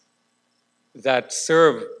ships that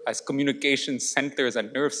serve as communication centers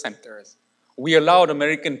and nerve centers. We allowed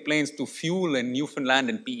American planes to fuel in Newfoundland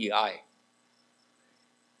and PEI.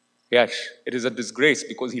 Yes, it is a disgrace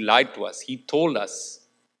because he lied to us. He told us,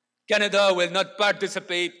 Canada will not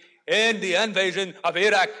participate in the invasion of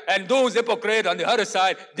Iraq, and those hypocrites on the other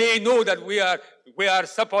side, they know that we are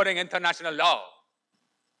supporting international law.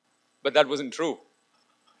 But that wasn't true.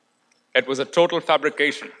 It was a total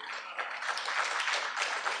fabrication.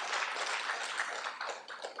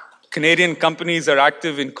 Canadian companies are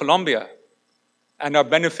active in Colombia and are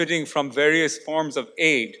benefiting from various forms of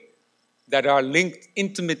aid that are linked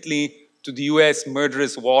intimately to the US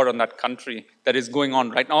murderous war on that country that is going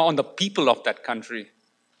on right now, on the people of that country.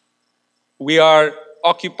 We are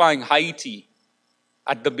occupying Haiti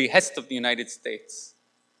at the behest of the United States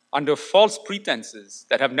under false pretenses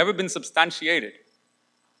that have never been substantiated.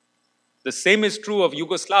 The same is true of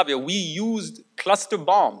Yugoslavia. We used cluster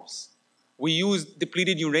bombs. We used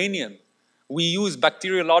depleted uranium. We used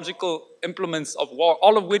bacteriological implements of war,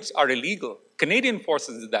 all of which are illegal. Canadian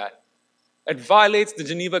forces did that. It violates the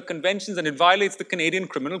Geneva Conventions and it violates the Canadian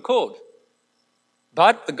Criminal Code.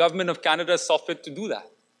 But the government of Canada saw fit to do that.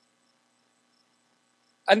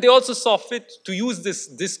 And they also saw fit to use this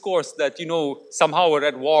discourse that, somehow we're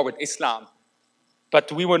at war with Islam.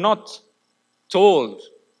 But we were not told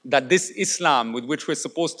that this Islam with which we're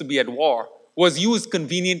supposed to be at war was used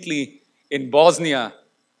conveniently in Bosnia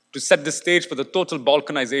to set the stage for the total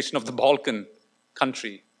Balkanization of the Balkan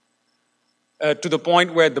country. To the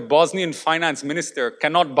point where the Bosnian finance minister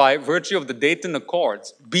cannot, by virtue of the Dayton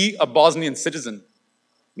Accords, be a Bosnian citizen,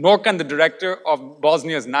 nor can the director of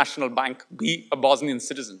Bosnia's national bank be a Bosnian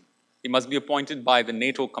citizen. He must be appointed by the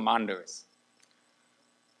NATO commanders.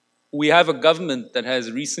 We have a government that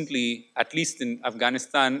has recently, at least in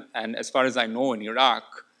Afghanistan and as far as I know in Iraq,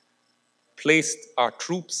 placed our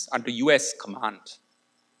troops under US command.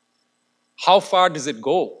 How far does it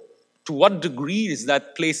go? To what degree is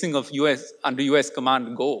that placing of under US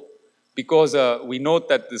command go? Because we note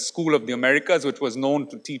that the School of the Americas, which was known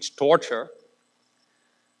to teach torture,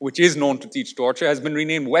 has been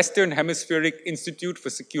renamed Western Hemispheric Institute for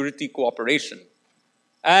Security Cooperation.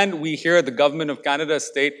 And we hear the government of Canada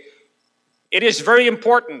state, it is very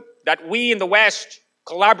important that we in the West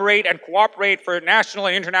collaborate and cooperate for national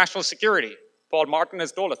and international security. Paul Martin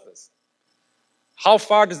has told us this. How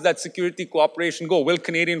far does that security cooperation go? Will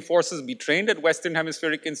Canadian forces be trained at Western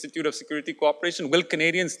Hemispheric Institute of Security Cooperation? Will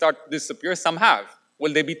Canadians start to disappear? Some have.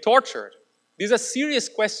 Will they be tortured? These are serious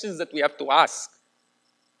questions that we have to ask.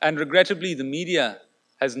 And regrettably, the media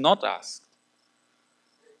has not asked.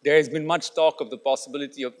 There has been much talk of the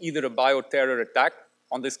possibility of either a bioterror attack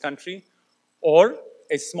on this country or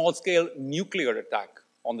a small-scale nuclear attack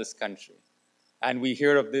on this country. And we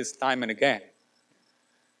hear of this time and again.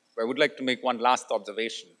 I would like to make one last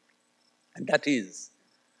observation, and that is,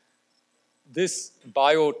 this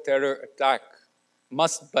bioterror attack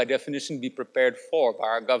must, by definition, be prepared for by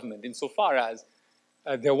our government, insofar as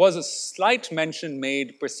there was a slight mention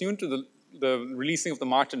made pursuant to the releasing of the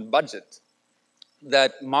Martin budget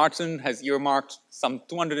that Martin has earmarked some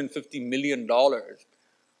 $250 million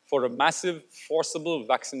for a massive, forcible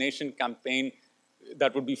vaccination campaign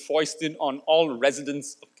that would be foisted on all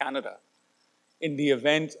residents of Canada in the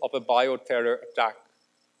event of a bioterror attack.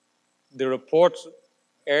 The report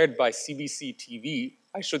aired by CBC TV,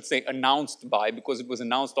 I should say announced by, because it was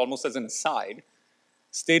announced almost as an aside,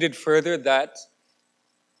 stated further that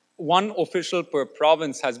one official per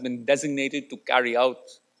province has been designated to carry out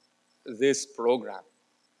this program.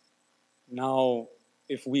 Now,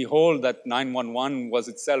 if we hold that 911 was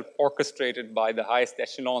itself orchestrated by the highest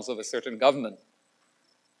echelons of a certain government,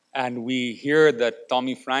 and we hear that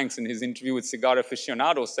Tommy Franks, in his interview with Cigar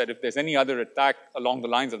Aficionado, said if there's any other attack along the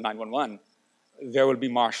lines of 911, there will be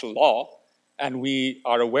martial law. And we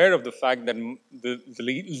are aware of the fact that the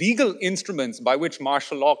legal instruments by which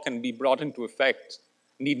martial law can be brought into effect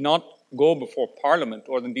need not go before Parliament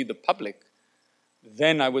or indeed the public.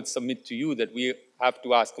 Then I would submit to you that we have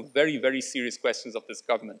to ask very, very serious questions of this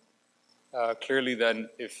government. Clearly then,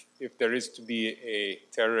 if there is to be a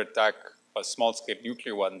terror attack, a small-scale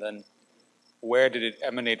nuclear one, then where did it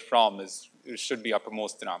emanate from it should be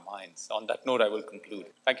uppermost in our minds. On that note, I will conclude.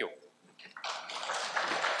 Thank you.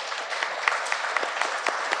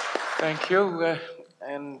 Thank you,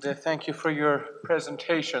 and thank you for your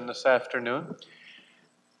presentation this afternoon.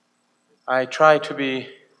 I try to be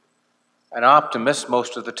an optimist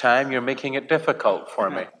most of the time. You're making it difficult for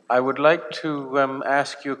me. I would like to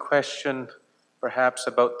ask you a question perhaps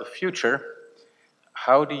about the future.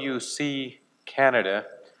 How do you see Canada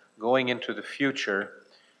going into the future,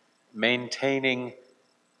 maintaining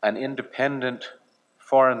an independent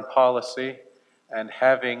foreign policy and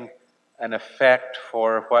having an effect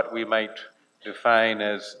for what we might define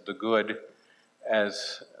as the good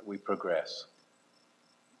as we progress?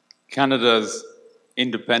 Canada's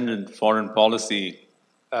independent foreign policy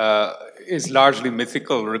is largely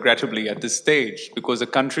mythical, regrettably, at this stage, because a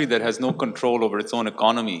country that has no control over its own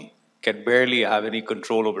economy can barely have any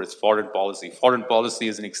control over its foreign policy. Foreign policy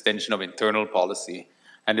is an extension of internal policy.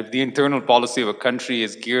 And if the internal policy of a country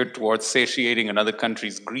is geared towards satiating another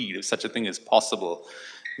country's greed, if such a thing is possible,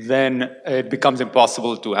 then it becomes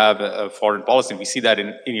impossible to have a foreign policy. We see that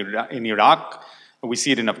in Iraq, we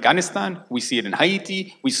see it in Afghanistan, we see it in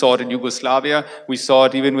Haiti, we saw it in Yugoslavia, we saw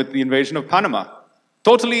it even with the invasion of Panama.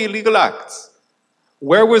 Totally illegal acts.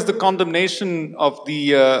 Where was the condemnation of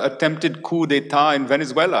the attempted coup d'etat in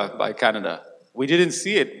Venezuela by Canada? We didn't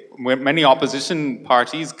see it. Many opposition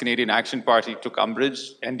parties, Canadian Action Party took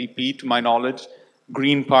umbrage, NDP to my knowledge,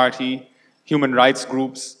 Green Party, human rights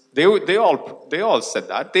groups, they all said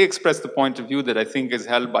that. They expressed the point of view that I think is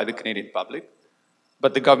held by the Canadian public,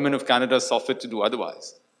 but the government of Canada saw fit to do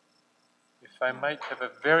otherwise. If I might have a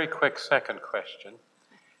very quick second question.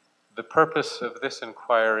 The purpose of this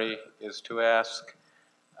inquiry is to ask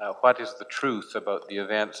what is the truth about the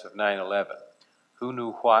events of 9/11? Who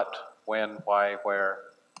knew what, when, why, where,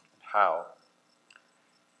 and how?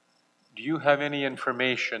 Do you have any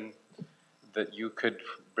information that you could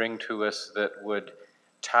bring to us that would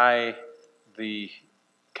tie the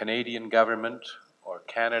Canadian government or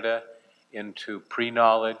Canada into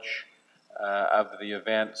pre-knowledge of the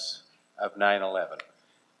events of 9/11?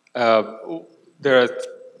 There are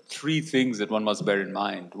three things that one must bear in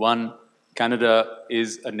mind. One, Canada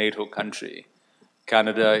is a NATO country.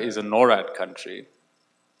 Canada is a NORAD country.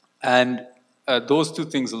 And those two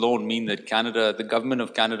things alone mean that Canada, the government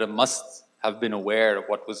of Canada, must have been aware of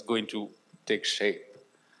what was going to take shape.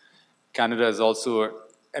 Canada is also an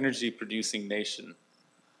energy-producing nation.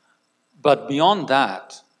 But beyond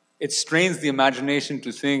that, it strains the imagination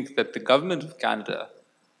to think that the government of Canada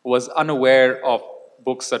was unaware of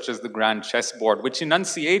books such as The Grand Chessboard, which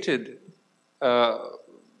enunciated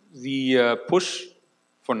the push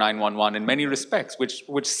for 9/11 in many respects,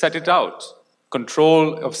 which set it out.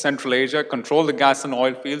 Control of Central Asia, control the gas and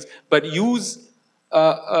oil fields, but use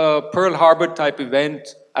a Pearl Harbor type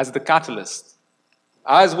event as the catalyst,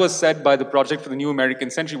 as was said by the Project for the New American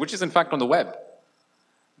Century, which is in fact on the web.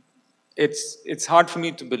 It's hard for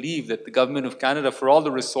me to believe that the government of Canada, for all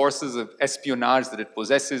the resources of espionage that it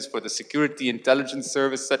possesses, for the security intelligence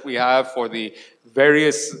service that we have, for the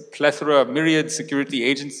various plethora, myriad security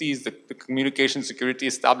agencies, the communication security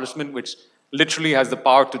establishment, which literally has the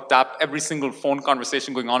power to tap every single phone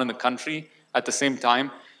conversation going on in the country at the same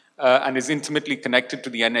time, and is intimately connected to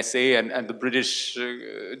the NSA and the British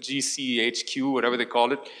GCHQ, whatever they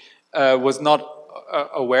call it, was not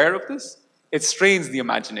aware of this. It strains the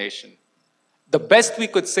imagination. The best we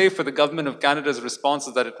could say for the government of Canada's response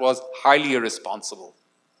is that it was highly irresponsible.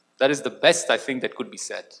 That is the best, I think, that could be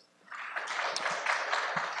said.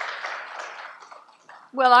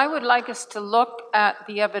 Well, I would like us to look at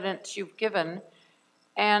the evidence you've given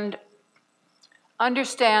and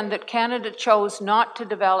understand that Canada chose not to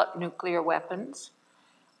develop nuclear weapons.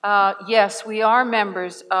 Yes, we are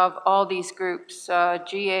members of all these groups,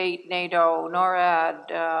 G8, NATO, NORAD,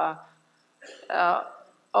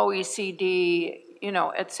 OECD,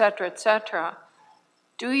 et cetera, et cetera.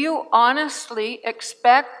 Do you honestly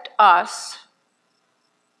expect us,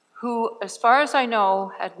 who, as far as I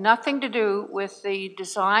know, had nothing to do with the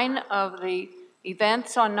design of the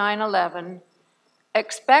events on 9/11,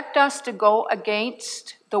 expect us to go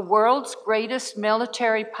against the world's greatest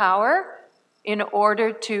military power in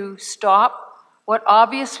order to stop what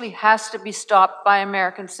obviously has to be stopped by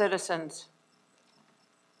American citizens?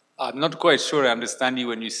 I'm not quite sure I understand you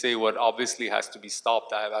when you say what obviously has to be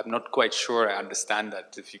stopped. I'm not quite sure I understand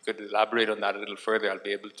that. If you could elaborate on that a little further, I'll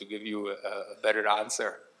be able to give you a better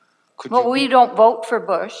answer. Well, we don't vote for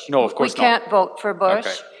Bush. No, of course not. We can't vote for Bush.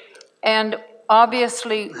 Okay. And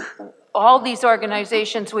obviously, all these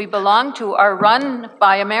organizations we belong to are run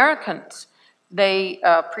by Americans. They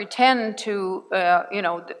pretend to,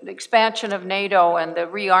 the expansion of NATO and the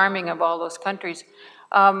rearming of all those countries.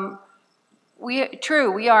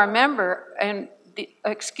 We are a member, the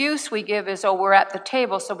excuse we give is, oh, we're at the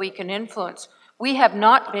table so we can influence. We have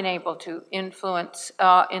not been able to influence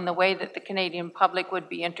in the way that the Canadian public would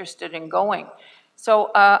be interested in going.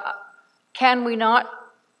 So can we not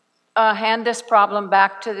hand this problem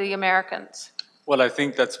back to the Americans? Well, I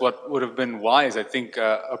think that's what would have been wise. I think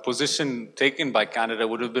a position taken by Canada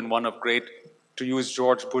would have been one of great, to use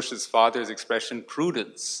George Bush's father's expression,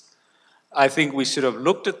 prudence. I think we should have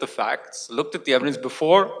looked at the facts, looked at the evidence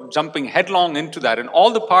before jumping headlong into that. And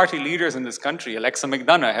all the party leaders in this country, Alexa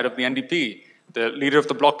McDonough, head of the NDP, the leader of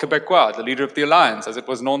the Bloc Québécois, the leader of the Alliance, as it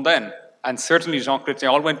was known then, and certainly Jean Chrétien,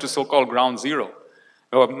 all went to so-called ground zero.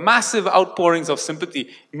 There were massive outpourings of sympathy.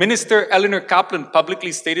 Minister Eleanor Kaplan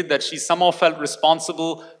publicly stated that she somehow felt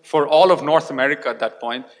responsible for all of North America at that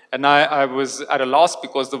point. And I was at a loss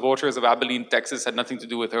because the voters of Abilene, Texas had nothing to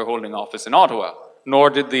do with her holding office in Ottawa, nor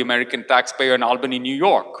did the American taxpayer in Albany, New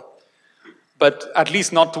York. But at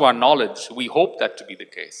least not to our knowledge. We hope that to be the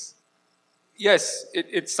case. Yes,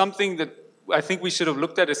 it's something that I think we should have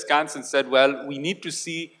looked at askance and said, well, we need to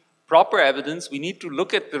see proper evidence. We need to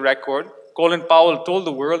look at the record. Colin Powell told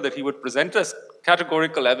the world that he would present us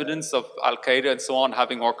categorical evidence of Al-Qaeda and so on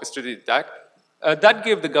having orchestrated the attack. That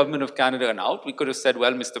gave the government of Canada an out. We could have said,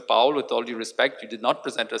 well, Mr. Powell, with all due respect, you did not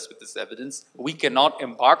present us with this evidence. We cannot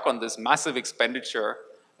embark on this massive expenditure.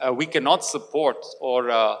 We cannot support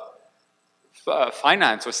or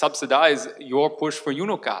finance or subsidize your push for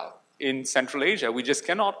UNOCAL in Central Asia. We just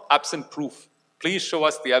cannot, absent proof. Please show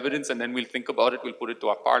us the evidence and then we'll think about it, we'll put it to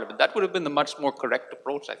our parliament. That would have been the much more correct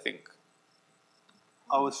approach, I think.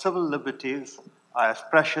 Our civil liberties are as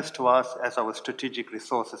precious to us as our strategic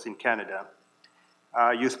resources in Canada.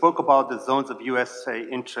 You spoke about the zones of USA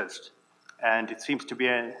interest, and it seems to be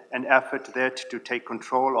an effort there to take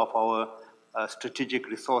control of our strategic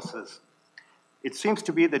resources. It seems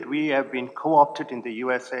to be that we have been co-opted in the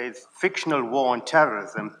USA's fictional war on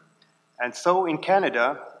terrorism, and so in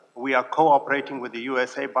Canada, we are cooperating with the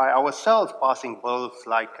USA by ourselves passing bills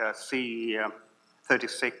like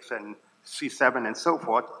C-36 and C7 and so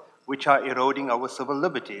forth, which are eroding our civil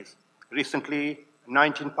liberties. Recently,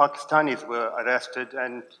 19 Pakistanis were arrested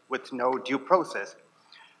and with no due process.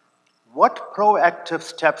 What proactive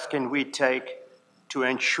steps can we take to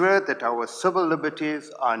ensure that our civil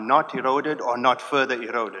liberties are not eroded or not further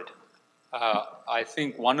eroded? I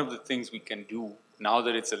think one of the things we can do now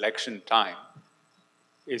that it's election time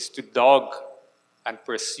is to dog and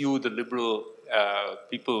pursue the liberal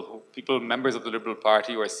people, members of the Liberal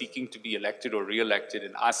Party who are seeking to be elected or re-elected,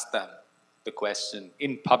 and ask them the question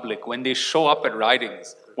in public, when they show up at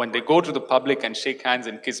ridings, when they go to the public and shake hands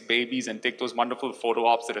and kiss babies and take those wonderful photo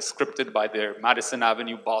ops that are scripted by their Madison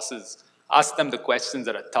Avenue bosses, ask them the questions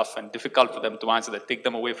that are tough and difficult for them to answer, that take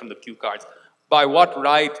them away from the cue cards. By what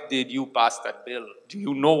right did you pass that bill? Do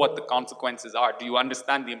you know what the consequences are? Do you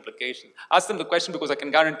understand the implications? Ask them the question, because I can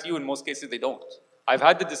guarantee you in most cases they don't. I've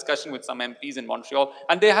had the discussion with some MPs in Montreal,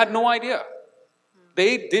 and they had no idea.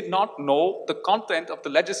 They did not know the content of the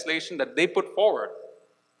legislation that they put forward.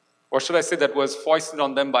 Or should I say that was foisted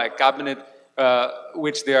on them by a cabinet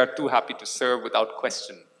which they are too happy to serve without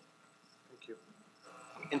question. Thank you.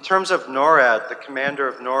 In terms of NORAD, the commander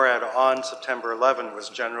of NORAD on September 11 was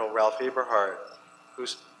General Ralph Eberhart, who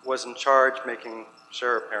was in charge making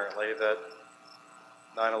sure, apparently, that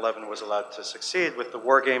 9/11 was allowed to succeed with the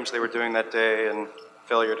war games they were doing that day and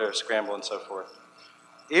failure to scramble and so forth.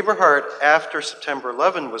 Eberhart, after September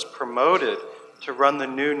 11, was promoted to run the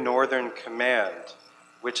new Northern Command,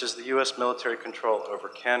 which is the U.S. military control over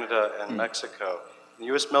Canada and Mexico. The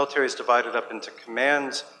U.S. military is divided up into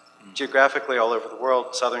commands geographically all over the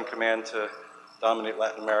world, Southern Command to dominate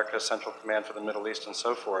Latin America, Central Command for the Middle East, and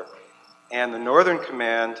so forth. And the Northern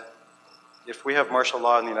Command, if we have martial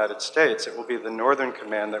law in the United States, it will be the Northern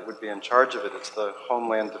Command that would be in charge of it. It's the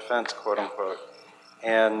Homeland Defense, quote unquote.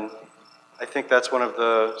 And I think that's one of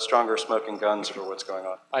the stronger smoking guns for what's going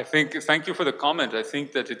on. Thank you for the comment. I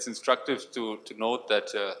think that it's instructive to note that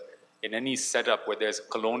in any setup where there's a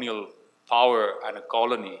colonial power and a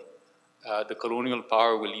colony, the colonial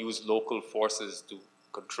power will use local forces to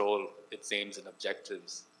control its aims and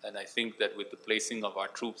objectives. And I think that with the placing of our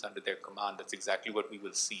troops under their command, that's exactly what we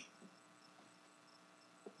will see.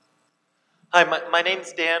 Hi, my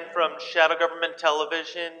name's Dan from Shadow Government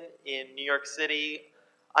Television in New York City.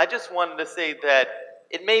 I just wanted to say that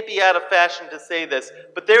it may be out of fashion to say this,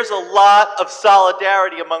 but there's a lot of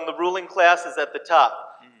solidarity among the ruling classes at the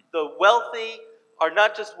top. The wealthy are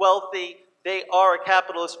not just wealthy, they are a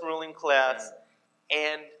capitalist ruling class.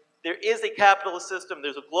 And There is a capitalist system,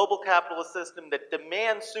 there's a global capitalist system that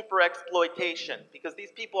demands super exploitation because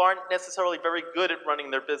these people aren't necessarily very good at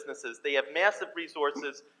running their businesses. They have massive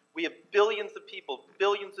resources. We have billions of people,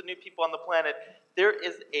 billions of new people on the planet. There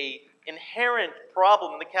is an inherent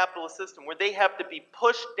problem in the capitalist system where they have to be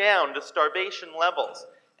pushed down to starvation levels.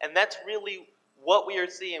 And that's really what we are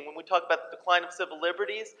seeing when we talk about the decline of civil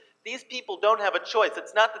liberties. These people don't have a choice.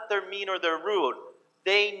 It's not that they're mean or they're rude.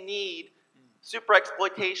 They need super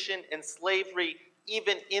exploitation and slavery,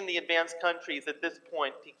 even in the advanced countries at this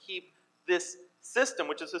point, to keep this system,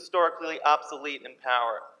 which is historically obsolete, in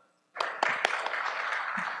power.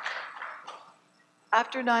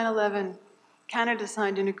 After 9/11, Canada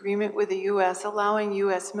signed an agreement with the U.S. allowing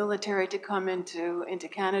U.S. military to come into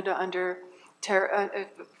Canada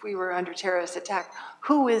if we were under terrorist attack.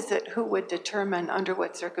 Who is it who would determine under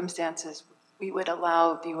what circumstances we would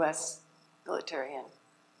allow the U.S. military in?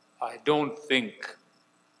 I don't think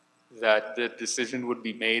that the decision would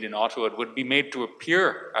be made in Ottawa. It would be made to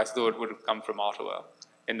appear as though it would have come from Ottawa,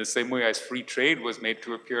 in the same way as free trade was made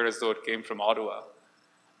to appear as though it came from Ottawa.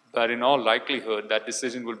 But in all likelihood, that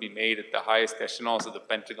decision will be made at the highest echelons of the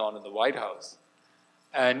Pentagon and the White House.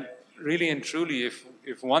 And really and truly,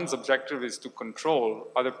 if one's objective is to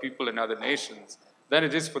control other people in other nations, then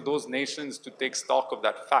it is for those nations to take stock of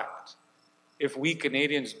that fact. If we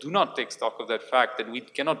Canadians do not take stock of that fact, then we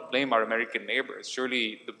cannot blame our American neighbors.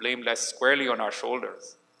 Surely the blame lies squarely on our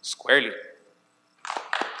shoulders. Squarely.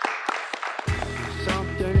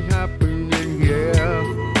 Something happening, yeah.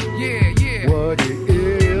 What it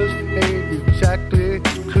is ain't exactly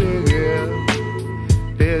clear.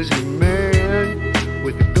 There's a man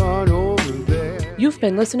with a gun over there. You've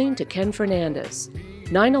been listening to Ken Fernandez,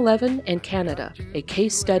 9/11 and Canada, a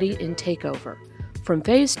case study in takeover, from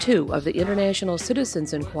Phase 2 of the International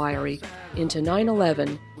Citizens Inquiry into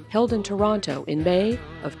 9/11, held in Toronto in May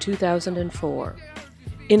of 2004.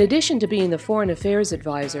 In addition to being the Foreign Affairs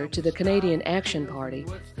Advisor to the Canadian Action Party,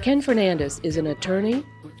 Ken Fernandez is an attorney,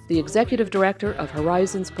 the Executive Director of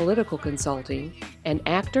Horizons Political Consulting, an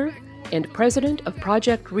actor, and President of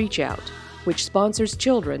Project Reach Out, which sponsors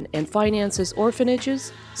children and finances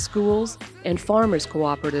orphanages, schools, and farmers'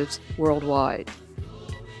 cooperatives worldwide.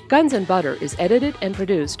 Guns and Butter is edited and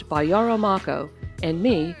produced by Yarrow Mako and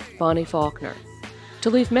me, Bonnie Faulkner. To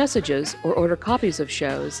leave messages or order copies of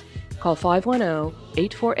shows, call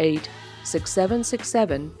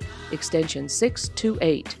 510-848-6767, extension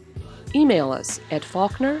 628. Email us at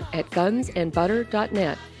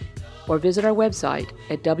faulkner@gunsandbutter.net or visit our website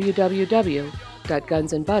at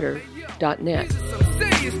www.gunsandbutter.net. These are some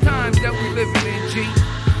serious times that we living in, G.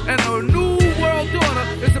 And a new world order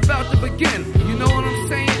is about to begin. You know what I'm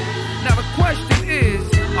saying? Now the question is,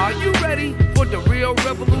 are you ready for the real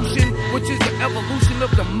revolution, which is the evolution of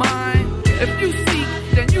the mind? If you seek,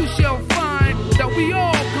 then you shall find that we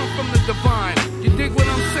all come from the divine. You dig what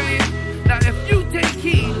I'm saying? Now if you take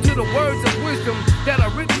heed to the words of wisdom that are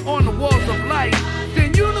written on the walls of life,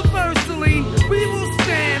 then universally we will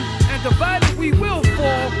stand, and divided we will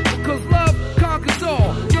fall, because love conquers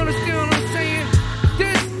all. You understand what I'm saying?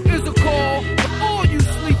 This is a call for all you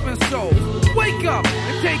sleeping souls. Wake up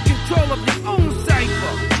and take control of your own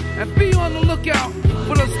cipher, and be on the lookout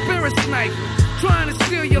for the spirit snipers trying to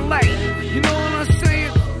steal your light. You know what I'm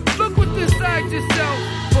saying? Look inside yourself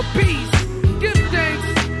for peace. Give thanks,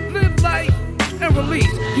 live life, and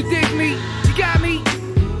release. You dig me?